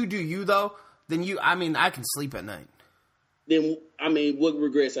long as you do you, though, then I can sleep at night. Then, what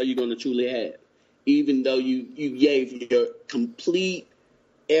regrets are you going to truly have? Even though you gave your complete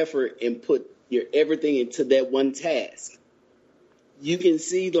effort and put your everything into that one task. You can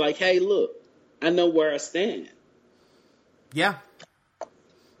see, like, hey, look, I know where I stand. Yeah.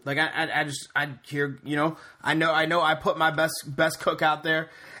 Like, I hear, I know I put my best cook out there.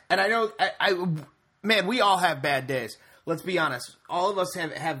 And I know, man, we all have bad days. Let's be honest. All of us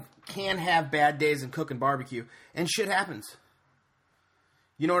can have bad days in cooking barbecue, and shit happens.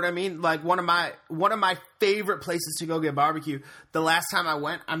 You know what I mean? Like one of my favorite places to go get barbecue. The last time I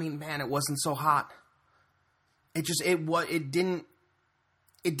went, man, it wasn't so hot. It didn't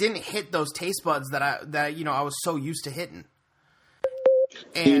hit those taste buds that I was so used to hitting.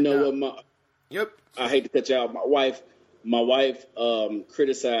 And what yep. I hate to cut you out. My wife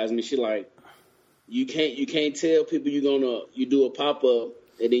criticized me. She like, you can't tell people you do a pop up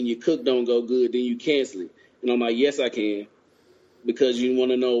and then your cook don't go good, then you cancel it. And I'm like, yes, I can. Because you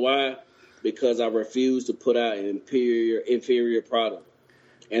want to know why? Because I refuse to put out an inferior product.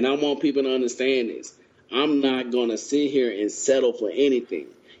 And I want people to understand this. I'm not going to sit here and settle for anything.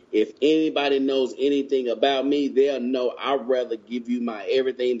 If anybody knows anything about me, they'll know I'd rather give you my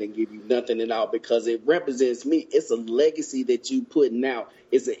everything than give you nothing at all, because it represents me. It's a legacy that you putting out.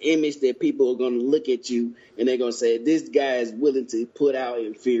 It's an image that people are going to look at you and they're going to say, this guy is willing to put out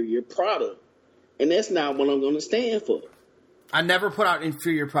inferior product. And that's not what I'm going to stand for. I never put out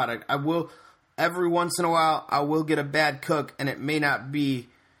inferior product. I will, every once in a while, I will get a bad cook, and it may not be,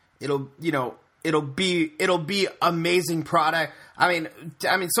 it'll be amazing product. I mean,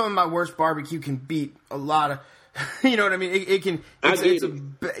 some of my worst barbecue can beat a lot of, you know what I mean? It's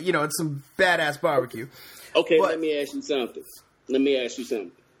some badass barbecue. Okay, let me ask you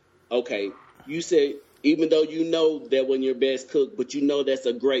something. Okay, you said, even though you know that when your best cook, but you know that's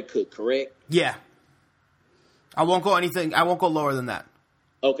a great cook, correct? Yeah. I won't go lower than that.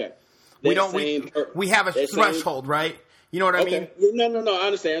 Okay. We have a threshold, right? You know what I mean? No, I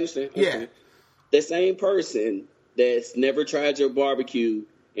understand. Yeah. The same person that's never tried your barbecue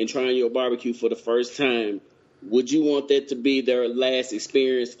and trying your barbecue for the first time, would you want that to be their last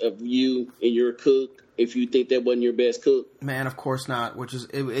experience of you and your cook if you think that wasn't your best cook? Man, of course not, which is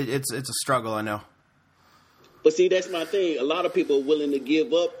it's a struggle, I know. But see, that's my thing. A lot of people are willing to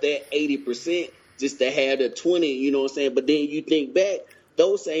give up that 80% just to have the 20, you know what I'm saying? But then you think back,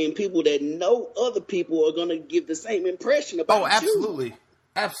 those same people that know other people are going to give the same impression about you. Oh, absolutely.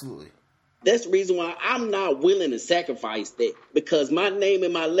 Absolutely. That's the reason why I'm not willing to sacrifice that, because my name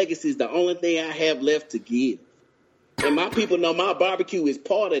and my legacy is the only thing I have left to give. And my people know my barbecue is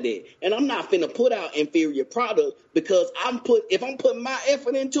part of that. And I'm not finna put out inferior product, because if I'm putting my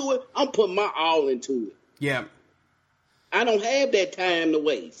effort into it, I'm putting my all into it. Yeah. I don't have that time to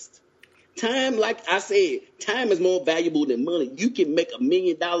waste. Time, like I said, time is more valuable than money. You can make $1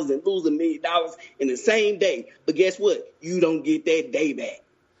 million and lose $1 million in the same day. But guess what? You don't get that day back.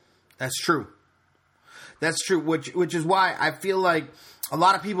 That's true. Which is why I feel like a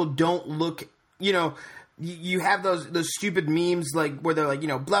lot of people don't look, you have those stupid memes like where they're like,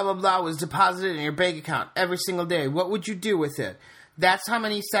 blah, blah, blah was deposited in your bank account every single day. What would you do with it? That's how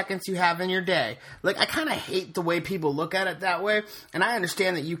many seconds you have in your day. Like, I kind of hate the way people look at it that way. And I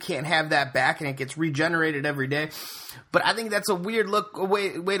understand that you can't have that back and it gets regenerated every day. But I think that's a weird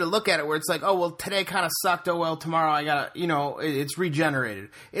way to look at it, where it's like, oh, well, today kind of sucked. Oh, well, tomorrow I gotta, it's regenerated.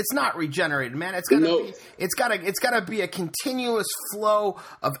 It's not regenerated, man. It's gotta be a continuous flow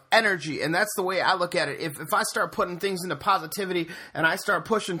of energy. And that's the way I look at it. If I start putting things into positivity and I start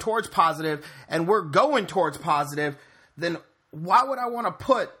pushing towards positive and we're going towards positive, then why would I want to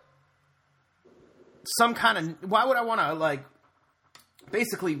put why would I want to,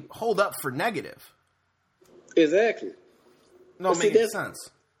 basically hold up for negative? Exactly. No, makes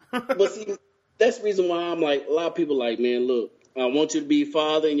sense. But see, that's the reason why I'm like, a lot of people like, man, look, I want you to be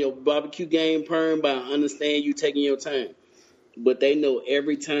father in your barbecue game, Perm, but I understand you taking your time. But they know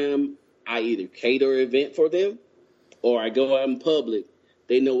every time I either cater an event for them or I go out in public,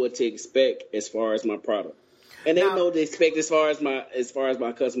 they know what to expect as far as my product. And they know what to expect as far as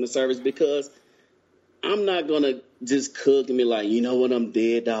my customer service, because I'm not gonna just cook and be like, you know what, I'm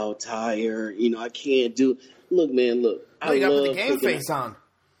dead dog tired. I can't do. Look, man, look. No, you gotta put the game face on.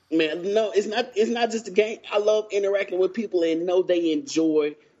 Man, no, it's not just a game. I love interacting with people and know they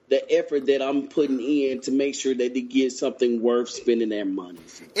enjoy the effort that I'm putting in to make sure that they get something worth spending their money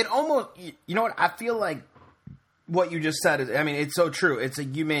for. It almost, you know what? I feel like what you just said is, it's so true. It's like,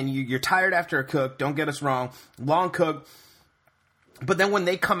 you're tired after a cook. Don't get us wrong. Long cook. But then when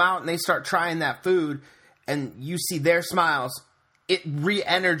they come out and they start trying that food and you see their smiles, it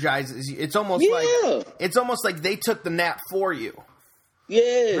re-energizes you. It's almost like they took the nap for you.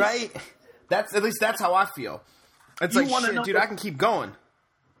 Yes. Right? At least that's how I feel. It's like, shit, dude, I can keep going.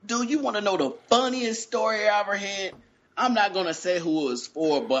 Dude, you want to know the funniest story I ever had? I'm not going to say who it was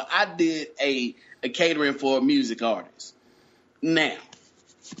for, but I did a catering for a music artist. Now,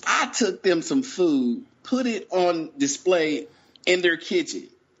 I took them some food, put it on display in their kitchen.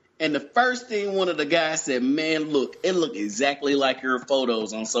 And the first thing one of the guys said, man, look, it looked exactly like your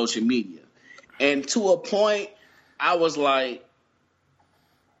photos on social media. And to a point, I was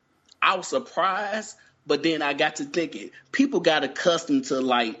surprised, but then I got to thinking, people got accustomed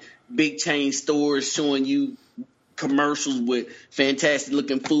to big chain stores showing you commercials with fantastic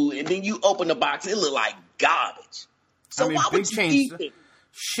looking food, and then you open the box, it look like garbage. So why would you eat it?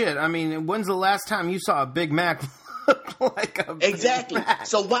 Shit, when's the last time you saw a Big Mac look like a exactly. Big Mac?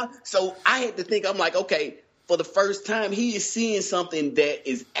 So I had to think, I'm like, okay, for the first time, he is seeing something that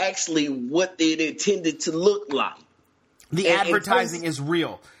is actually what it intended to look like. The advertising is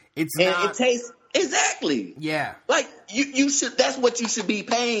real. It's not. It tastes exactly. Yeah. Like you should. That's what you should be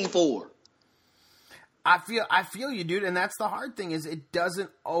paying for. I feel you, dude, and that's the hard thing is it doesn't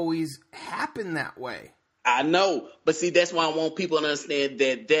always happen that way. I know, but see, that's why I want people to understand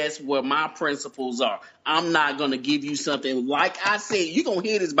that that's where my principles are. I'm not going to give you something, like I said, you're going to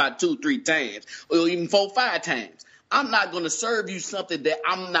hear this about 2-3 times, or even 4-5 times. I'm not going to serve you something that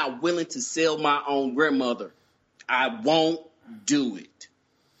I'm not willing to sell my own grandmother. I won't do it.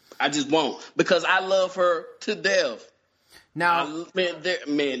 I just won't, because I love her to death. Now,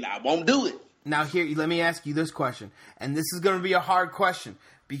 I won't do it. Now, here, let me ask you this question, and this is going to be a hard question,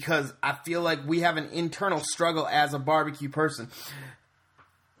 because I feel like we have an internal struggle as a barbecue person.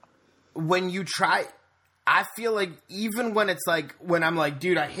 When you try, I feel like even when it's like, when I'm like,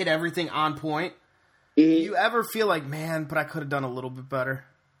 dude, I hit everything on point, you ever feel like, man, but I could have done a little bit better?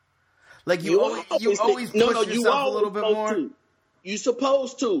 Like, you always push yourself a little bit more? You're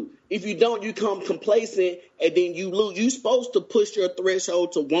supposed to. If you don't, you become complacent, and then you lose. You're supposed to push your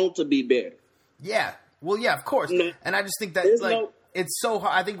threshold to want to be better. Yeah. Well, yeah, of course. No, and I just think that, it's so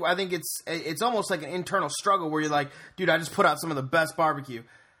hard. I think it's almost like an internal struggle where you're like, dude, I just put out some of the best barbecue,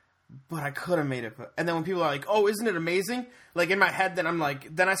 but I could have made it. And then when people are like, oh, isn't it amazing? Like, in my head, then I'm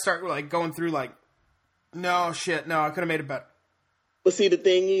like, then I start like going through like, no, shit, no, I could have made it better. But see, the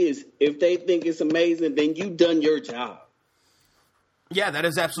thing is, if they think it's amazing, then you've done your job. Yeah, that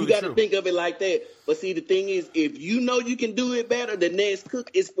is absolutely true. You got to think of it like that. But see, the thing is, if you know you can do it better, the next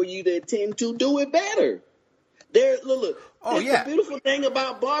cook is for you to attempt to do it better. Look. Oh, yeah. The beautiful thing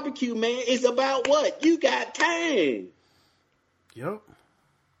about barbecue, man, is about what? You got time. Yep.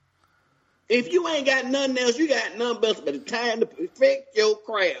 If you ain't got nothing else, you got nothing else but the time to perfect your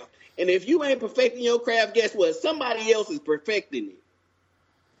craft. And if you ain't perfecting your craft, guess what? Somebody else is perfecting it.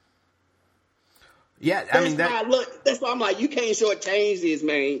 Yeah, that's why I'm like, you can't shortchange this,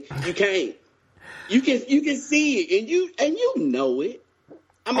 man. You can't. You can see it, and you know it.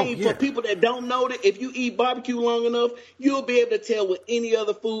 I mean, for people that don't know that, if you eat barbecue long enough, you'll be able to tell with any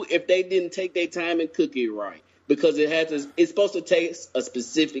other food if they didn't take their time and cook it right, because it's supposed to taste a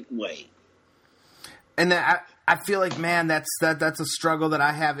specific way. And I feel like, man, that's a struggle that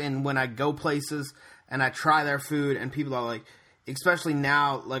I have in when I go places and I try their food, and people are like, especially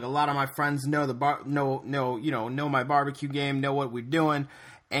now, like a lot of my friends know know my barbecue game, know what we're doing,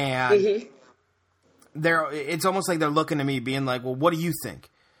 and it's almost like they're looking at me, being like, "Well, what do you think?"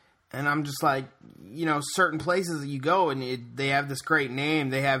 And I'm just like, certain places that you go and they have this great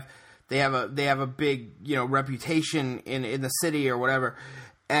name, they have a big reputation in the city or whatever,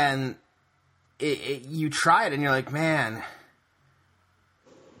 and you try it and you're like, man,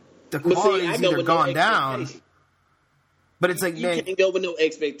 the quality's either gone down. But it's like, you can't go with no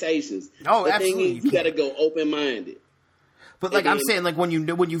expectations. Oh, the absolutely. Thing is, you got to go open-minded. But like I'm saying, like when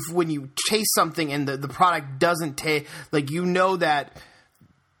you taste something and the product doesn't taste, like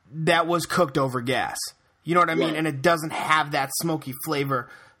that was cooked over gas. You know what I mean? Right. And it doesn't have that smoky flavor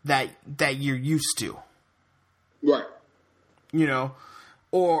that you're used to. Right.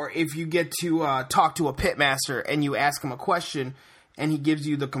 Or if you get to talk to a pitmaster and you ask him a question and he gives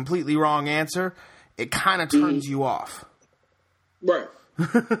you the completely wrong answer, it kind of turns you off. Right.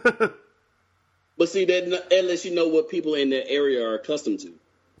 But see, that lets you know what people in that area are accustomed to.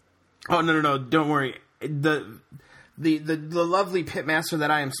 Oh, no, don't worry. The lovely pitmaster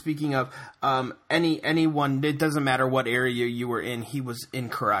that I am speaking of, anyone, it doesn't matter what area you were in, he was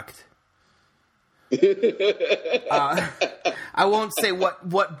incorrect. I won't say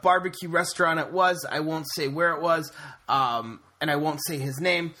what barbecue restaurant it was. I won't say where it was, and I won't say his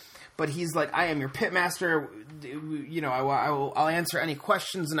name. But he's like, I am your pitmaster. I'll answer any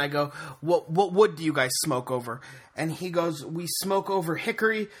questions. And I go, what wood do you guys smoke over? And he goes, we smoke over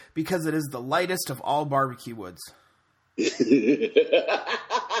hickory because it is the lightest of all barbecue woods.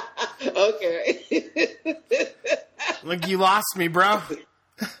 Okay. Like, you lost me, bro.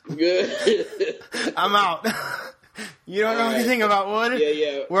 Good. I'm out. You don't know anything about wood?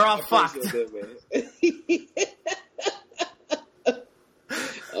 Yeah. We're all fucked.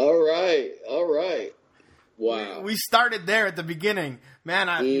 All right. Wow. We started there at the beginning.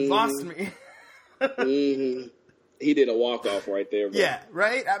 Man, you lost me. Mm-hmm. He did a walk-off right there, bro. Yeah,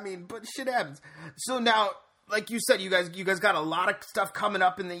 right? I mean, but shit happens. So now, like you said, you guys got a lot of stuff coming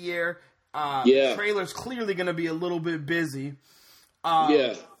up in the year. Trailer's clearly going to be a little bit busy.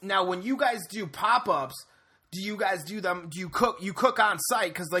 Now, when you guys do pop-ups, do you guys do them? Do you cook on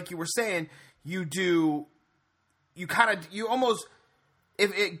site? Because, like you were saying, you almost.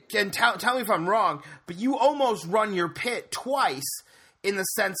 And tell me if I'm wrong, but you almost run your pit twice in the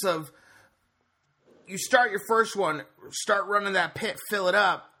sense of you start your first one, start running that pit, fill it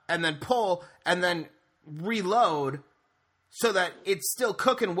up, and then pull, and then reload so that it's still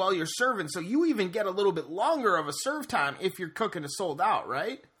cooking while you're serving. So you even get a little bit longer of a serve time if you're cooking a sold out,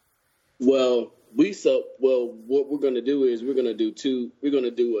 right? Well, what we're going to do is we're going to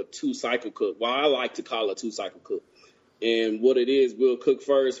do a 2-cycle cook. Well, I like to call it a 2-cycle cook. And what it is, we'll cook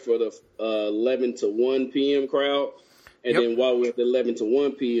first for the 11 to 1 p.m. crowd. And then while we're at the 11 to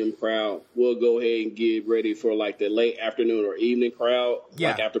 1 p.m. crowd, we'll go ahead and get ready for like the late afternoon or evening crowd.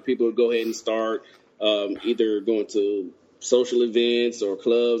 Yeah. Like after people go ahead and start either going to social events or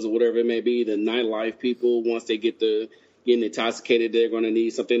clubs or whatever it may be, the nightlife people, once they getting intoxicated, they're going to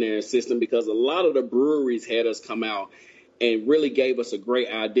need something in their system, because a lot of the breweries had us come out and really gave us a great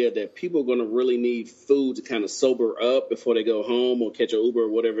idea that people are going to really need food to kind of sober up before they go home or catch an Uber or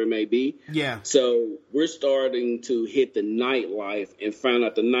whatever it may be. Yeah. So we're starting to hit the nightlife and find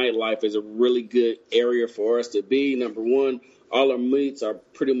out the nightlife is a really good area for us to be. Number one, all our meats are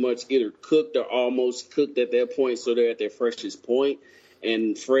pretty much either cooked or almost cooked at that point, so they're at their freshest point.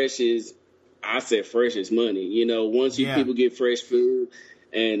 And fresh is money. You know, once people get fresh food,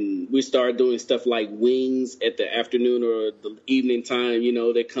 and we start doing stuff like wings at the afternoon or the evening time, you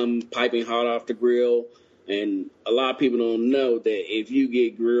know, they come piping hot off the grill. And a lot of people don't know that if you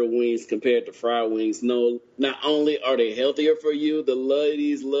get grilled wings compared to fried wings, not only are they healthier for you, the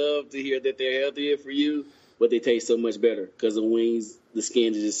ladies love to hear that they're healthier for you, but they taste so much better because the wings, the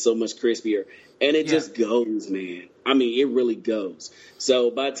skin is just so much crispier. And it just goes, man. I mean, it really goes. So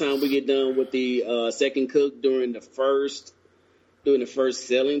by the time we get done with the second cook during the first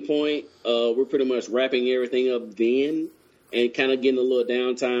selling point, we're pretty much wrapping everything up then and kind of getting a little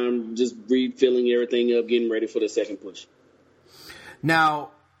downtime, just refilling everything up, getting ready for the second push.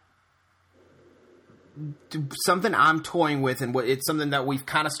 Now, something I'm toying with, and it's something that we've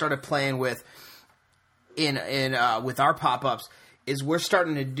kind of started playing with in with our pop-ups, is we're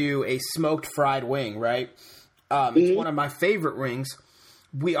starting to do a smoked fried wing, right? It's one of my favorite wings.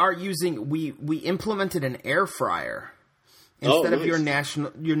 We implemented an air fryer instead of your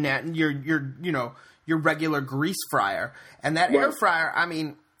regular grease fryer. And that air fryer, I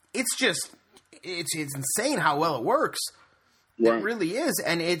mean, it's insane how well it works. Right. It really is,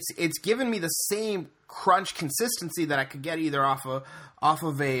 and it's given me the same crunch consistency that I could get either off a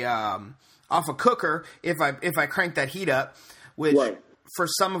cooker if I crank that heat up, which for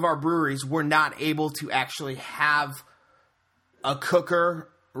some of our breweries we're not able to actually have a cooker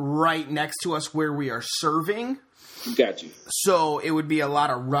right next to us where we are serving. Got you. So it would be a lot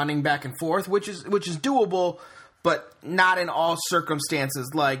of running back and forth, which is doable, but not in all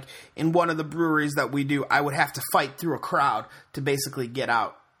circumstances. Like in one of the breweries that we do, I would have to fight through a crowd to basically get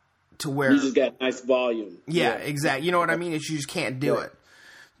out to where you just got nice volume. Yeah, exactly. You know what I mean? You just can't do it.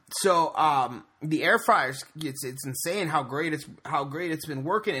 So the air fryers, it's insane how great it's been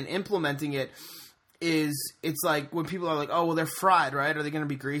working, and implementing it is, it's like when people are like, oh well, they're fried, right? Are they going to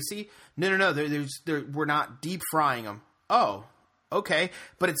be greasy? No. We're not deep frying them. Oh, okay,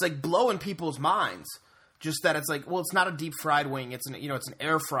 but it's like blowing people's minds. Just that it's like, well, it's not a deep fried wing. It's an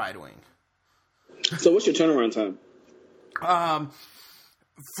air fried wing. So what's your turnaround time?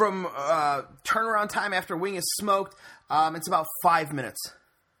 From turnaround time after wing is smoked, it's about 5 minutes.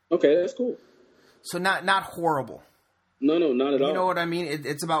 Okay, that's cool. So not horrible. No, not at all. You know what I mean?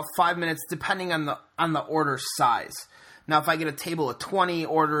 It's about 5 minutes, depending on the order size. Now, if I get a table of 20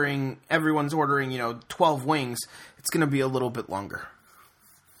 everyone's ordering 12 wings, it's going to be a little bit longer.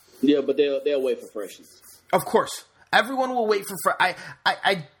 Yeah, but they'll wait for freshness. Of course. Everyone will wait for I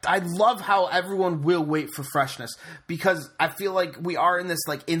love how everyone will wait for freshness, because I feel like we are in this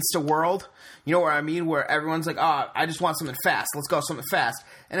like Insta world, you know what I mean, where everyone's like, I just want something fast. Let's go something fast.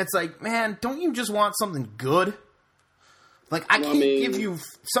 And it's like, man, don't you just want something good? Like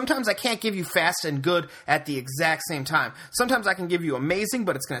sometimes I can't give you fast and good at the exact same time. Sometimes I can give you amazing,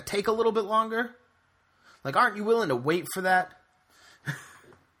 but it's going to take a little bit longer. Like, aren't you willing to wait for that?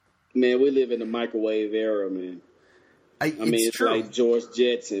 Man, we live in the microwave era, man. I mean, it's true. Like George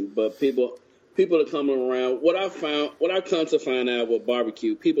Jetson, but people are coming around. What I come to find out with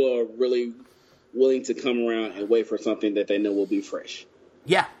barbecue, people are really willing to come around and wait for something that they know will be fresh.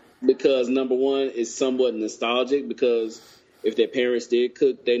 Yeah. Because number one, it's somewhat nostalgic, because if their parents did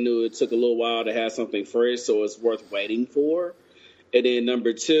cook, they knew it took a little while to have something fresh, so it's worth waiting for. And then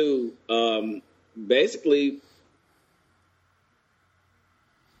number two, basically.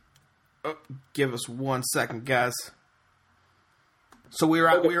 Give us 1 second, guys. So we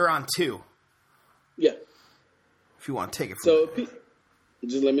were on 2. Yeah. If you want to take it from there.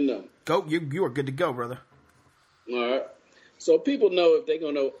 Just let me know. Go. You are good to go, brother. All right. So people know if they're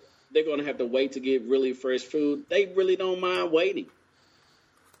going to they're going to have to wait to get really fresh food, they really don't mind waiting.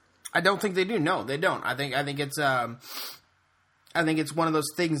 I don't think they do. No, they don't. I think it's one of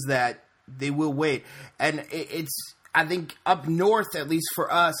those things that they will wait, and it's I think up north, at least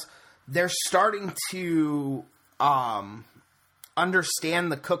for us, they're starting to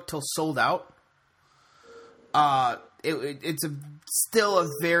understand the cook till sold out. It's still a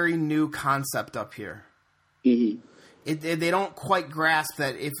very new concept up here. Mm-hmm. They don't quite grasp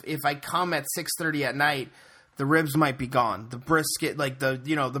that if I come at 6:30 at night, the ribs might be gone. The brisket, like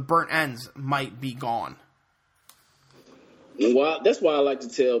the burnt ends, might be gone. Well, that's why I like to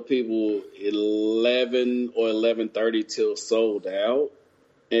tell people 11 or 11:30 till sold out,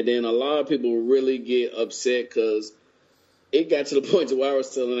 and then a lot of people really get upset because it got to the point to where I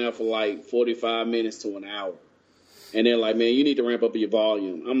was selling out for like 45 minutes to an hour, and they're like, "Man, you need to ramp up your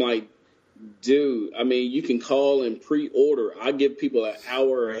volume." I'm like, dude, I mean, you can call and pre-order. I give people an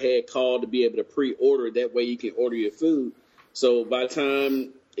hour ahead call to be able to pre-order. That way you can order your food. So by the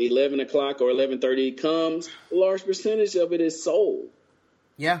time 11 o'clock or 11:30 comes, a large percentage of it is sold.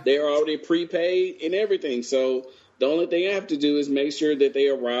 Yeah. They're already prepaid and everything. So the only thing I have to do is make sure that they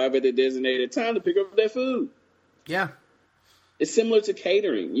arrive at a designated time to pick up their food. Yeah. It's similar to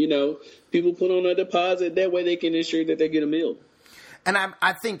catering. You know, people put on a deposit. That way they can ensure that they get a meal. And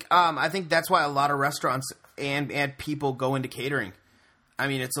I think that's why a lot of restaurants and people go into catering. I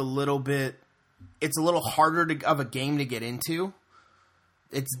mean, it's a little harder of a game to get into.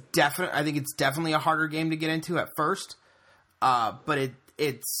 I think it's definitely a harder game to get into at first. But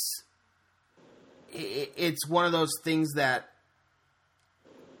it's one of those things that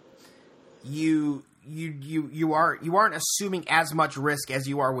you aren't assuming as much risk as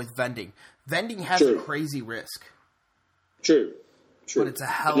you are with vending. Vending has a crazy risk. True. But it's a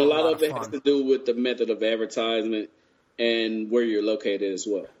hell of a lot of fun. A lot of it has to do with the method of advertisement and where you're located as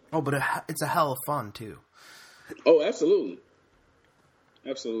well. Oh, but it's a hell of fun too. Oh, absolutely.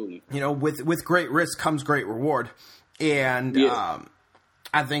 Absolutely. You know, with great risk comes great reward. And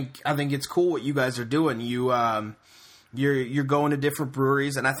I think it's cool what you guys are doing. You're going to different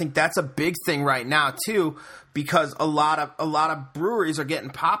breweries, and I think that's a big thing right now too, because a lot of breweries are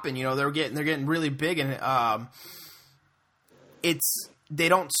getting popping. You know, they're getting really big, and they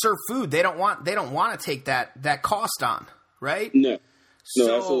don't serve food. They don't want to take that cost on, right? No,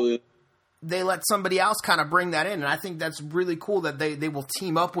 so absolutely. They let somebody else kind of bring that in, and I think that's really cool that they will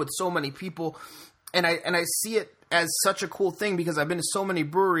team up with so many people, and I see it as such a cool thing because I've been to so many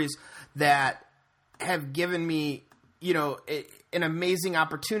breweries that have given me, you know, an amazing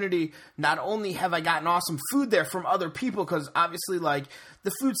opportunity. Not only have I gotten awesome food there from other people, because obviously, like,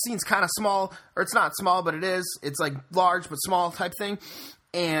 the food scene's kind of small, or it's not small, but it is. It's like large but small type thing,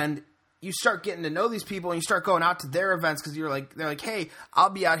 and you start getting to know these people, and you start going out to their events because they're like, hey, I'll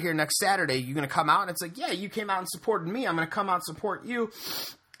be out here next Saturday. You gonna come out? And it's like, yeah, you came out and supported me. I'm gonna come out and support you.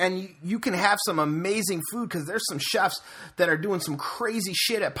 And you can have some amazing food because there's some chefs that are doing some crazy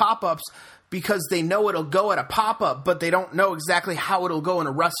shit at pop-ups because they know it'll go at a pop-up, but they don't know exactly how it'll go in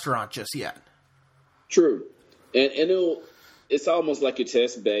a restaurant just yet. True. And it's almost like a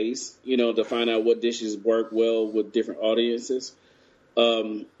test base, you know, to find out what dishes work well with different audiences.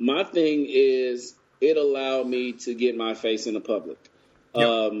 My thing is it allowed me to get my face in the public.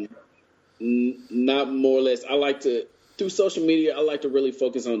 Yep. Not more or less. Through social media, I like to really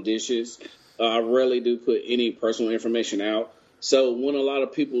focus on dishes. I rarely do put any personal information out. So when a lot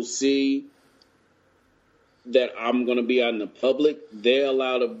of people see that I'm going to be out in the public, they're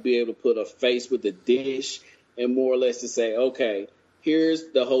allowed to be able to put a face with the dish and more or less to say, okay, here's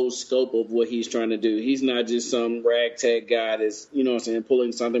the whole scope of what he's trying to do. He's not just some ragtag guy that's, you know what I'm saying,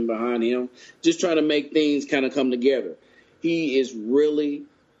 pulling something behind him, just trying to make things kind of come together. He is really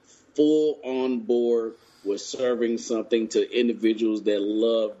full on board with serving something to individuals that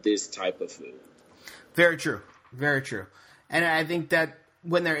love this type of food. Very true. Very true. And I think that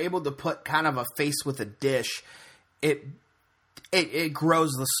when they're able to put kind of a face with a dish, it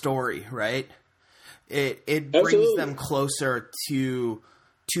grows the story, right? It brings them closer to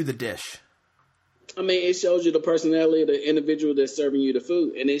the dish. I mean, it shows you the personality of the individual that's serving you the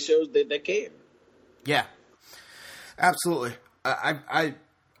food, and it shows that they care. Yeah, absolutely. I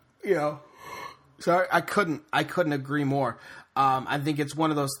you know, sorry, I couldn't agree more. I think it's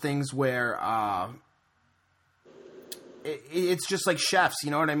one of those things where it's just like chefs,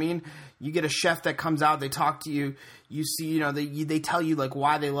 you know what I mean? You get a chef that comes out, they talk to you, you see, you know, they tell you like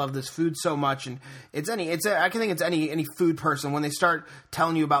why they love this food so much, and I can think it's any food person when they start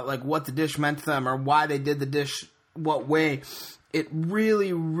telling you about like what the dish meant to them or why they did the dish what way, it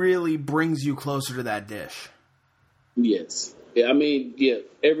really, really brings you closer to that dish. Yes. Yeah, I mean, yeah,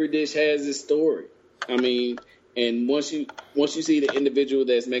 every dish has its story. I mean, and once you see the individual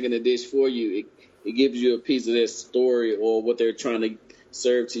that's making the dish for you, it gives you a piece of their story or what they're trying to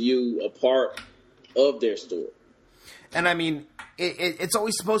serve to you, a part of their story. And I mean, it's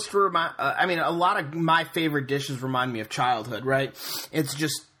always supposed to remind. I mean, a lot of my favorite dishes remind me of childhood, right? It's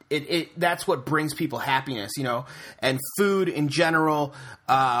just that's what brings people happiness, you know. And food in general,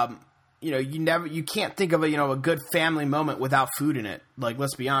 you know, you can't think of a good family moment without food in it. Like,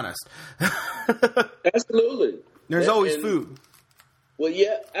 let's be honest. Absolutely, there's always food. Well,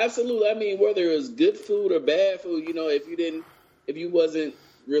 yeah, absolutely. I mean, whether it was good food or bad food, you know, if you wasn't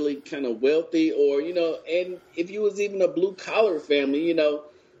really kind of wealthy, or and if you was even a blue collar family,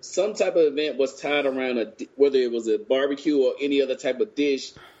 some type of event was tied around whether it was a barbecue or any other type of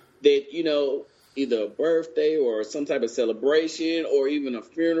dish that either a birthday or some type of celebration or even a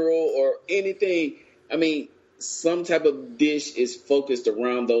funeral or anything. I mean, some type of dish is focused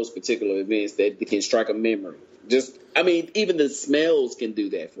around those particular events that can strike a memory. Even the smells can do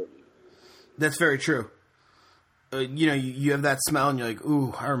that for you. That's very true. You have that smell and you're like,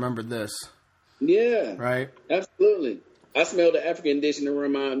 ooh, I remember this. Yeah. Right? Absolutely. I smelled the African dish and it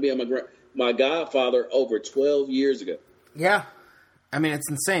reminded me of my godfather over 12 years ago. Yeah. I mean, it's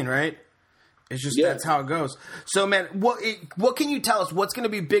insane, right? It's just that's how it goes. So, man, what can you tell us? What's going to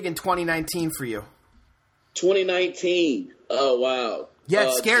be big in 2019 for you? 2019. Oh, wow. Yeah,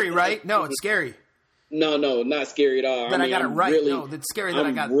 it's scary, right? No, it's scary. No, not scary at all. I got it right. It's scary that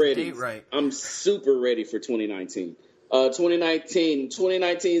I got the date right. I'm super ready for 2019. 2019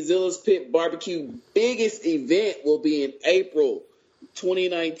 Zilla's Pit Barbecue biggest event will be in April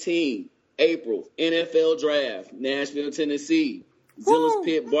 2019. April, NFL Draft, Nashville, Tennessee. Zilla's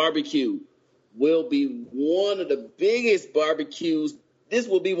Pit Barbecue will be one of the biggest barbecues. This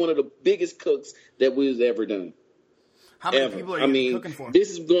will be one of the biggest cooks that we've ever done. How many people are you cooking for?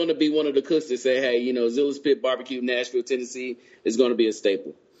 This is going to be one of the cooks that say, hey, Zilla's Pit Barbecue, Nashville, Tennessee is going to be a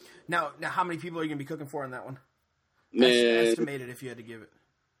staple. Now, how many people are you going to be cooking for in that one? Man. Estimated if you had to give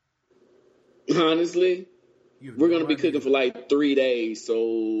it. Honestly, we're going to be cooking for like 3 days,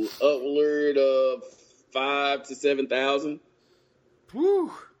 so upward of 5,000 to 7,000.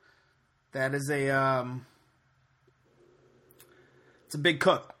 Woo! That is it's a big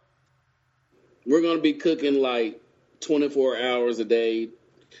cook. We're going to be cooking like 24 hours a day,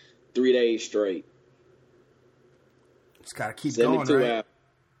 3 days straight. Just got to keep going, right? Hours.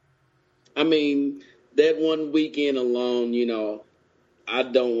 I mean, that one weekend alone, I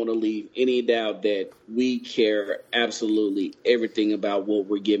don't want to leave any doubt that we care absolutely everything about what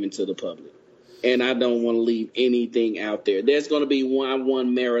we're giving to the public. And I don't want to leave anything out there. There's going to be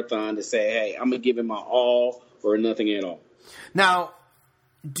one marathon to say, hey, I'm going to give it my all or nothing at all. Now,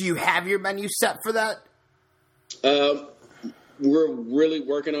 do you have your menu set for that? We're really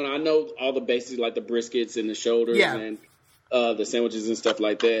working on it. I know all the basics like the briskets and the shoulders and the sandwiches and stuff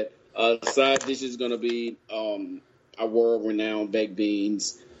like that. Side dish is going to be our world-renowned baked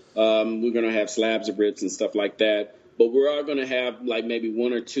beans. We're going to have slabs of ribs and stuff like that. But we're all going to have like maybe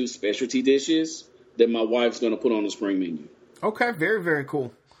 1 or 2 specialty dishes that my wife's going to put on the spring menu. Okay, very, very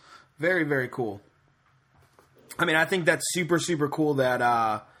cool. Very, very cool. I mean, I think that's super, super cool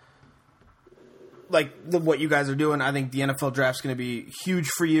that what you guys are doing. I think the NFL draft's going to be huge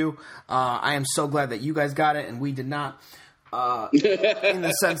for you. I am so glad that you guys got it and we did not. In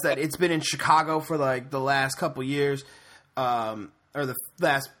the sense that it's been in Chicago for like the last couple years, or the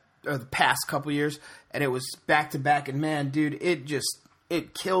past couple years, and it was back to back. And man, dude,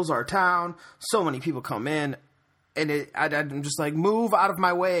 it kills our town. So many people come in, and I'm just like, move out of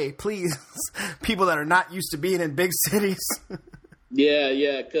my way, please. People that are not used to being in big cities.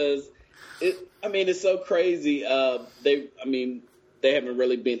 Yeah, because it's so crazy. They haven't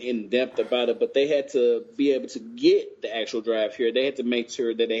really been in depth about it, but they had to be able to get the actual draft here. They had to make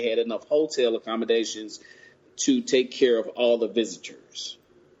sure that they had enough hotel accommodations to take care of all the visitors.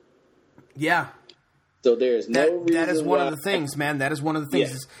 Yeah. So there's no reason. That is one of the things, man. That is one of the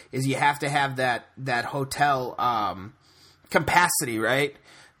things is you have to have that hotel capacity, right?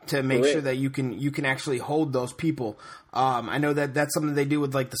 To make sure that you can actually hold those people. I know that's something they do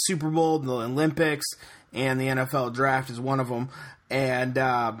with like the Super Bowl, the Olympics, and the NFL draft is one of them. And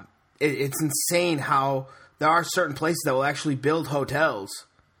it's insane how there are certain places that will actually build hotels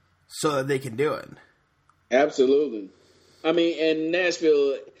so that they can do it. Absolutely. I mean, and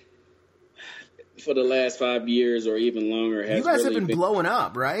Nashville, for the last 5 years or even longer, has you guys have been blowing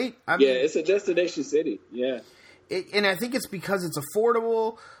up, right? It's a destination city. Yeah. And I think it's because it's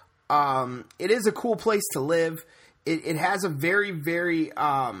affordable. It is a cool place to live. It has a very, very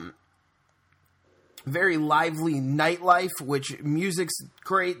very lively nightlife, which music's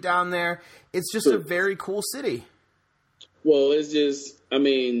great down there. It's just a very cool city. Well, it's just, I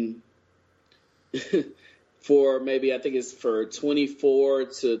mean, for maybe, I think it's for 24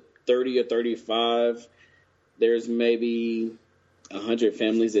 to 30 or 35, there's maybe 100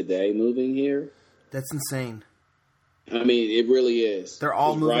 families a day moving here. That's insane. I mean, it really is. They're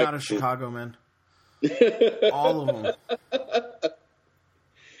all moving out of Chicago, man. All of them.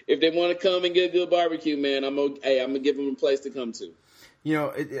 If they want to come and get a good barbecue, man, I'm gonna give them a place to come to. You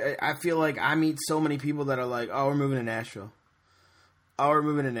know, I feel like I meet so many people that are like, "Oh, we're moving to Nashville. Oh, we're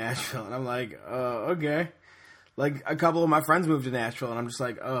moving to Nashville," and I'm like, okay." Like a couple of my friends moved to Nashville, and I'm just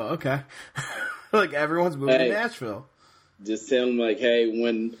like, "Oh, okay." Like everyone's moving to Nashville. Just tell them like, hey,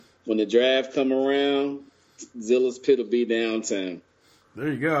 when the draft come around, Zilla's Pit will be downtown.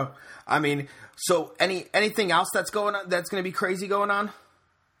 There you go. I mean, so anything else that's going on? That's going to be crazy going on?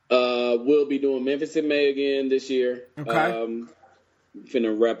 We'll be doing Memphis in May again this year. Okay.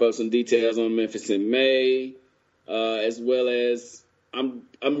 Finna wrap up some details on Memphis in May, as well as I'm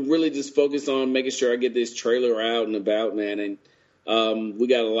really just focused on making sure I get this trailer out and about, man. And we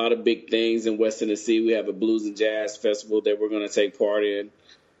got a lot of big things in West Tennessee. We have a blues and jazz festival that we're going to take part in,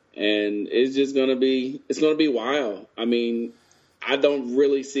 and it's just going to be wild. I mean, I don't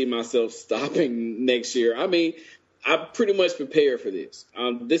really see myself stopping next year. I mean, I pretty much prepared for this.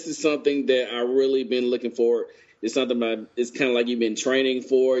 This is something that I really been looking for. It's something it's kind of like you've been training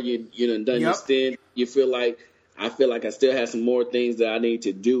for. You done your stint. I feel like I still have some more things that I need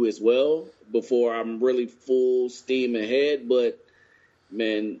to do as well before I'm really full steam ahead. But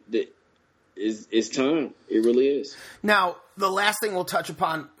man, it's time. It really is. Now, the last thing we'll touch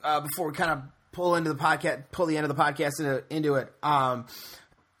upon before we kind of pull the end of the podcast into it.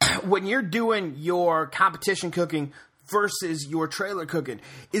 When you're doing your competition cooking versus your trailer cooking,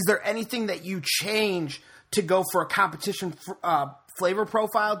 is there anything that you change to go for a competition flavor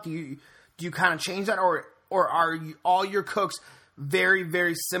profile? Do you kind of change that, or are all your cooks very,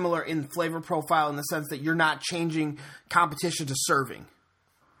 very similar in flavor profile in the sense that you're not changing competition to serving?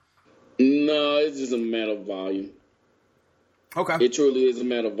 No, it's just a matter of volume. Okay. It truly is a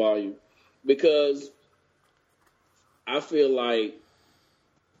matter of volume, because I feel like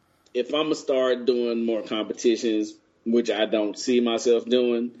if I'm going to start doing more competitions, which I don't see myself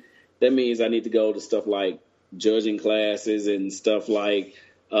doing, that means I need to go to stuff like judging classes and stuff like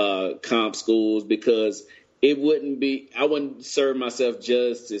comp schools, because I wouldn't serve myself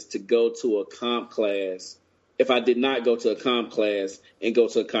justice to go to a comp class if I did not go to a comp class and go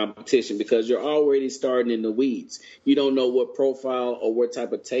to a competition, because you're already starting in the weeds. You don't know what profile or what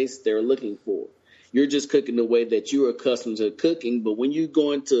type of taste they're looking for. You're just cooking the way that you're accustomed to cooking. But when you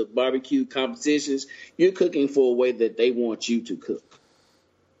go into barbecue competitions, you're cooking for a way that they want you to cook.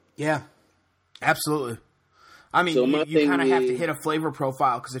 Yeah, absolutely. I mean, so you kind of have to hit a flavor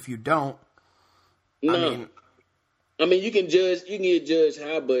profile, because if you don't, no. I mean, you can get judged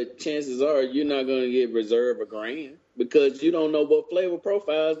high, but chances are you're not going to get reserve or grand, because you don't know what flavor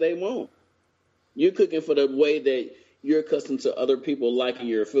profiles they want. You're cooking for the way that you're accustomed to other people liking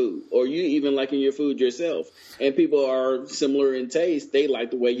your food, or you even liking your food yourself. And people are similar in taste. They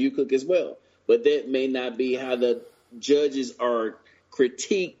like the way you cook as well. But that may not be how the judges are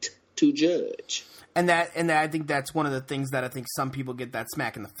critiqued to judge. And I think that's one of the things that I think some people get that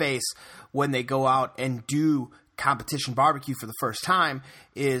smack in the face when they go out and do competition barbecue for the first time,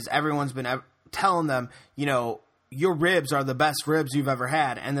 is everyone's been telling them, you know, your ribs are the best ribs you've ever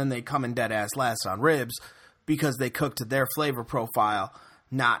had. And then they come in dead ass last on ribs, because they cook to their flavor profile,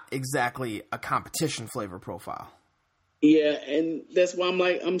 not exactly a competition flavor profile. Yeah, and that's why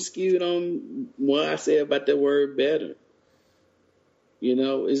I'm skewed on what I say about the word better. You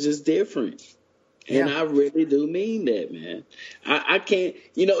know, it's just different. And I really do mean that, man. I can't,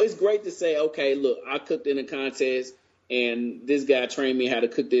 it's great to say, okay, look, I cooked in a contest and this guy trained me how to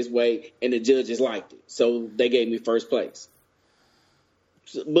cook this way and the judges liked it. So they gave me first place.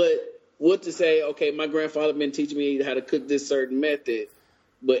 But what to say, okay, my grandfather been teaching me how to cook this certain method,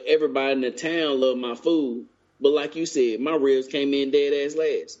 but everybody in the town loved my food. But like you said, my ribs came in dead ass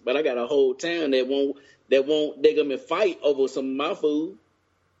last. But I got a whole town they're gonna fight over some of my food.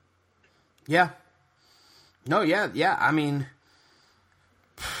 Yeah. No, yeah. I mean,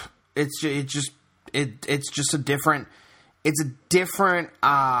 it's just a different. It's a different.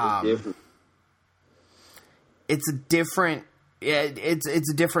 It's a different. It's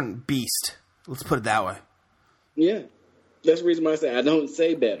a different beast. Let's put it that way. Yeah, that's the reason why I say I don't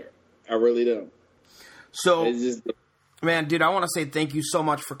say better. I really don't. So, man, dude, I want to say thank you so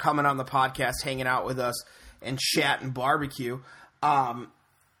much for coming on the podcast, hanging out with us, and chatting barbecue.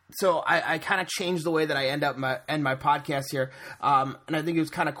 So I kind of changed the way that I end my podcast here, and I think it was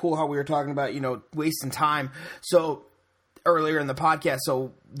kind of cool how we were talking about wasting time. So earlier in the podcast,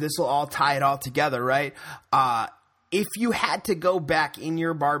 so this will all tie it all together, right? If you had to go back in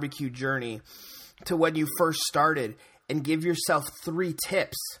your barbecue journey to when you first started and give yourself 3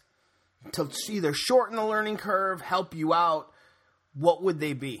 tips to either shorten the learning curve, help you out, what would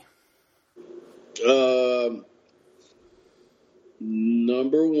they be?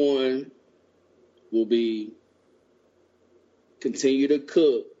 Number 1 will be continue to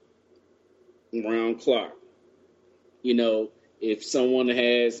cook round clock. If someone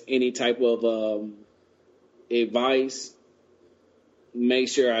has any type of advice, make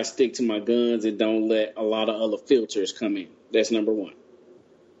sure I stick to my guns and don't let a lot of other filters come in. That's number 1.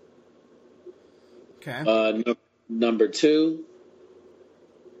 Okay. Number 2.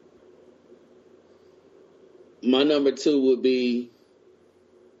 My number 2 would be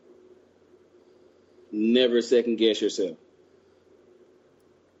never second guess yourself.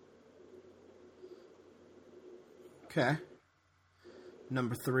 Okay.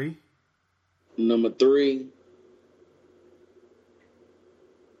 Number 3. Number 3.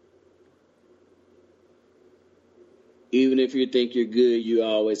 Even if you think you're good, you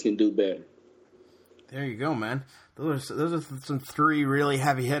always can do better. There you go, man. Those are some 3 really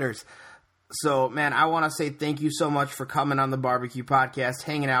heavy hitters. So, man, I want to say thank you so much for coming on the Barbecue Podcast,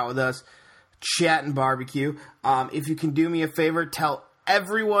 hanging out with us, chatting barbecue. If you can do me a favor, tell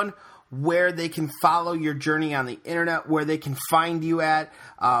everyone where they can follow your journey on the internet, where they can find you at,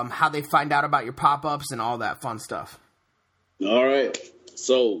 how they find out about your pop-ups and all that fun stuff. All right.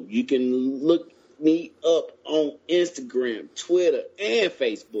 So you can look me up on Instagram, Twitter, and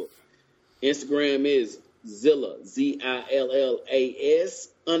Facebook. Instagram is Zilla, ZILLAS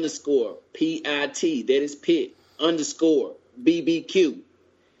 _PIT, that is Pit, _BBQ.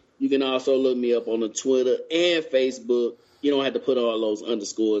 You can also look me up on the Twitter and Facebook. You don't have to put all those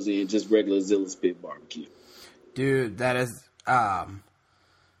underscores in, just regular Zilla's Pit Barbecue. Dude, that is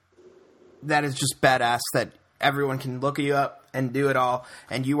just badass that everyone can look you up and do it all.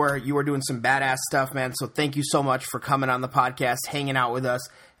 And you are doing some badass stuff, man. So thank you so much for coming on the podcast, hanging out with us,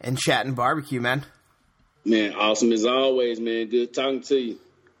 and chatting barbecue, man. Man, awesome as always, man. Good talking to you.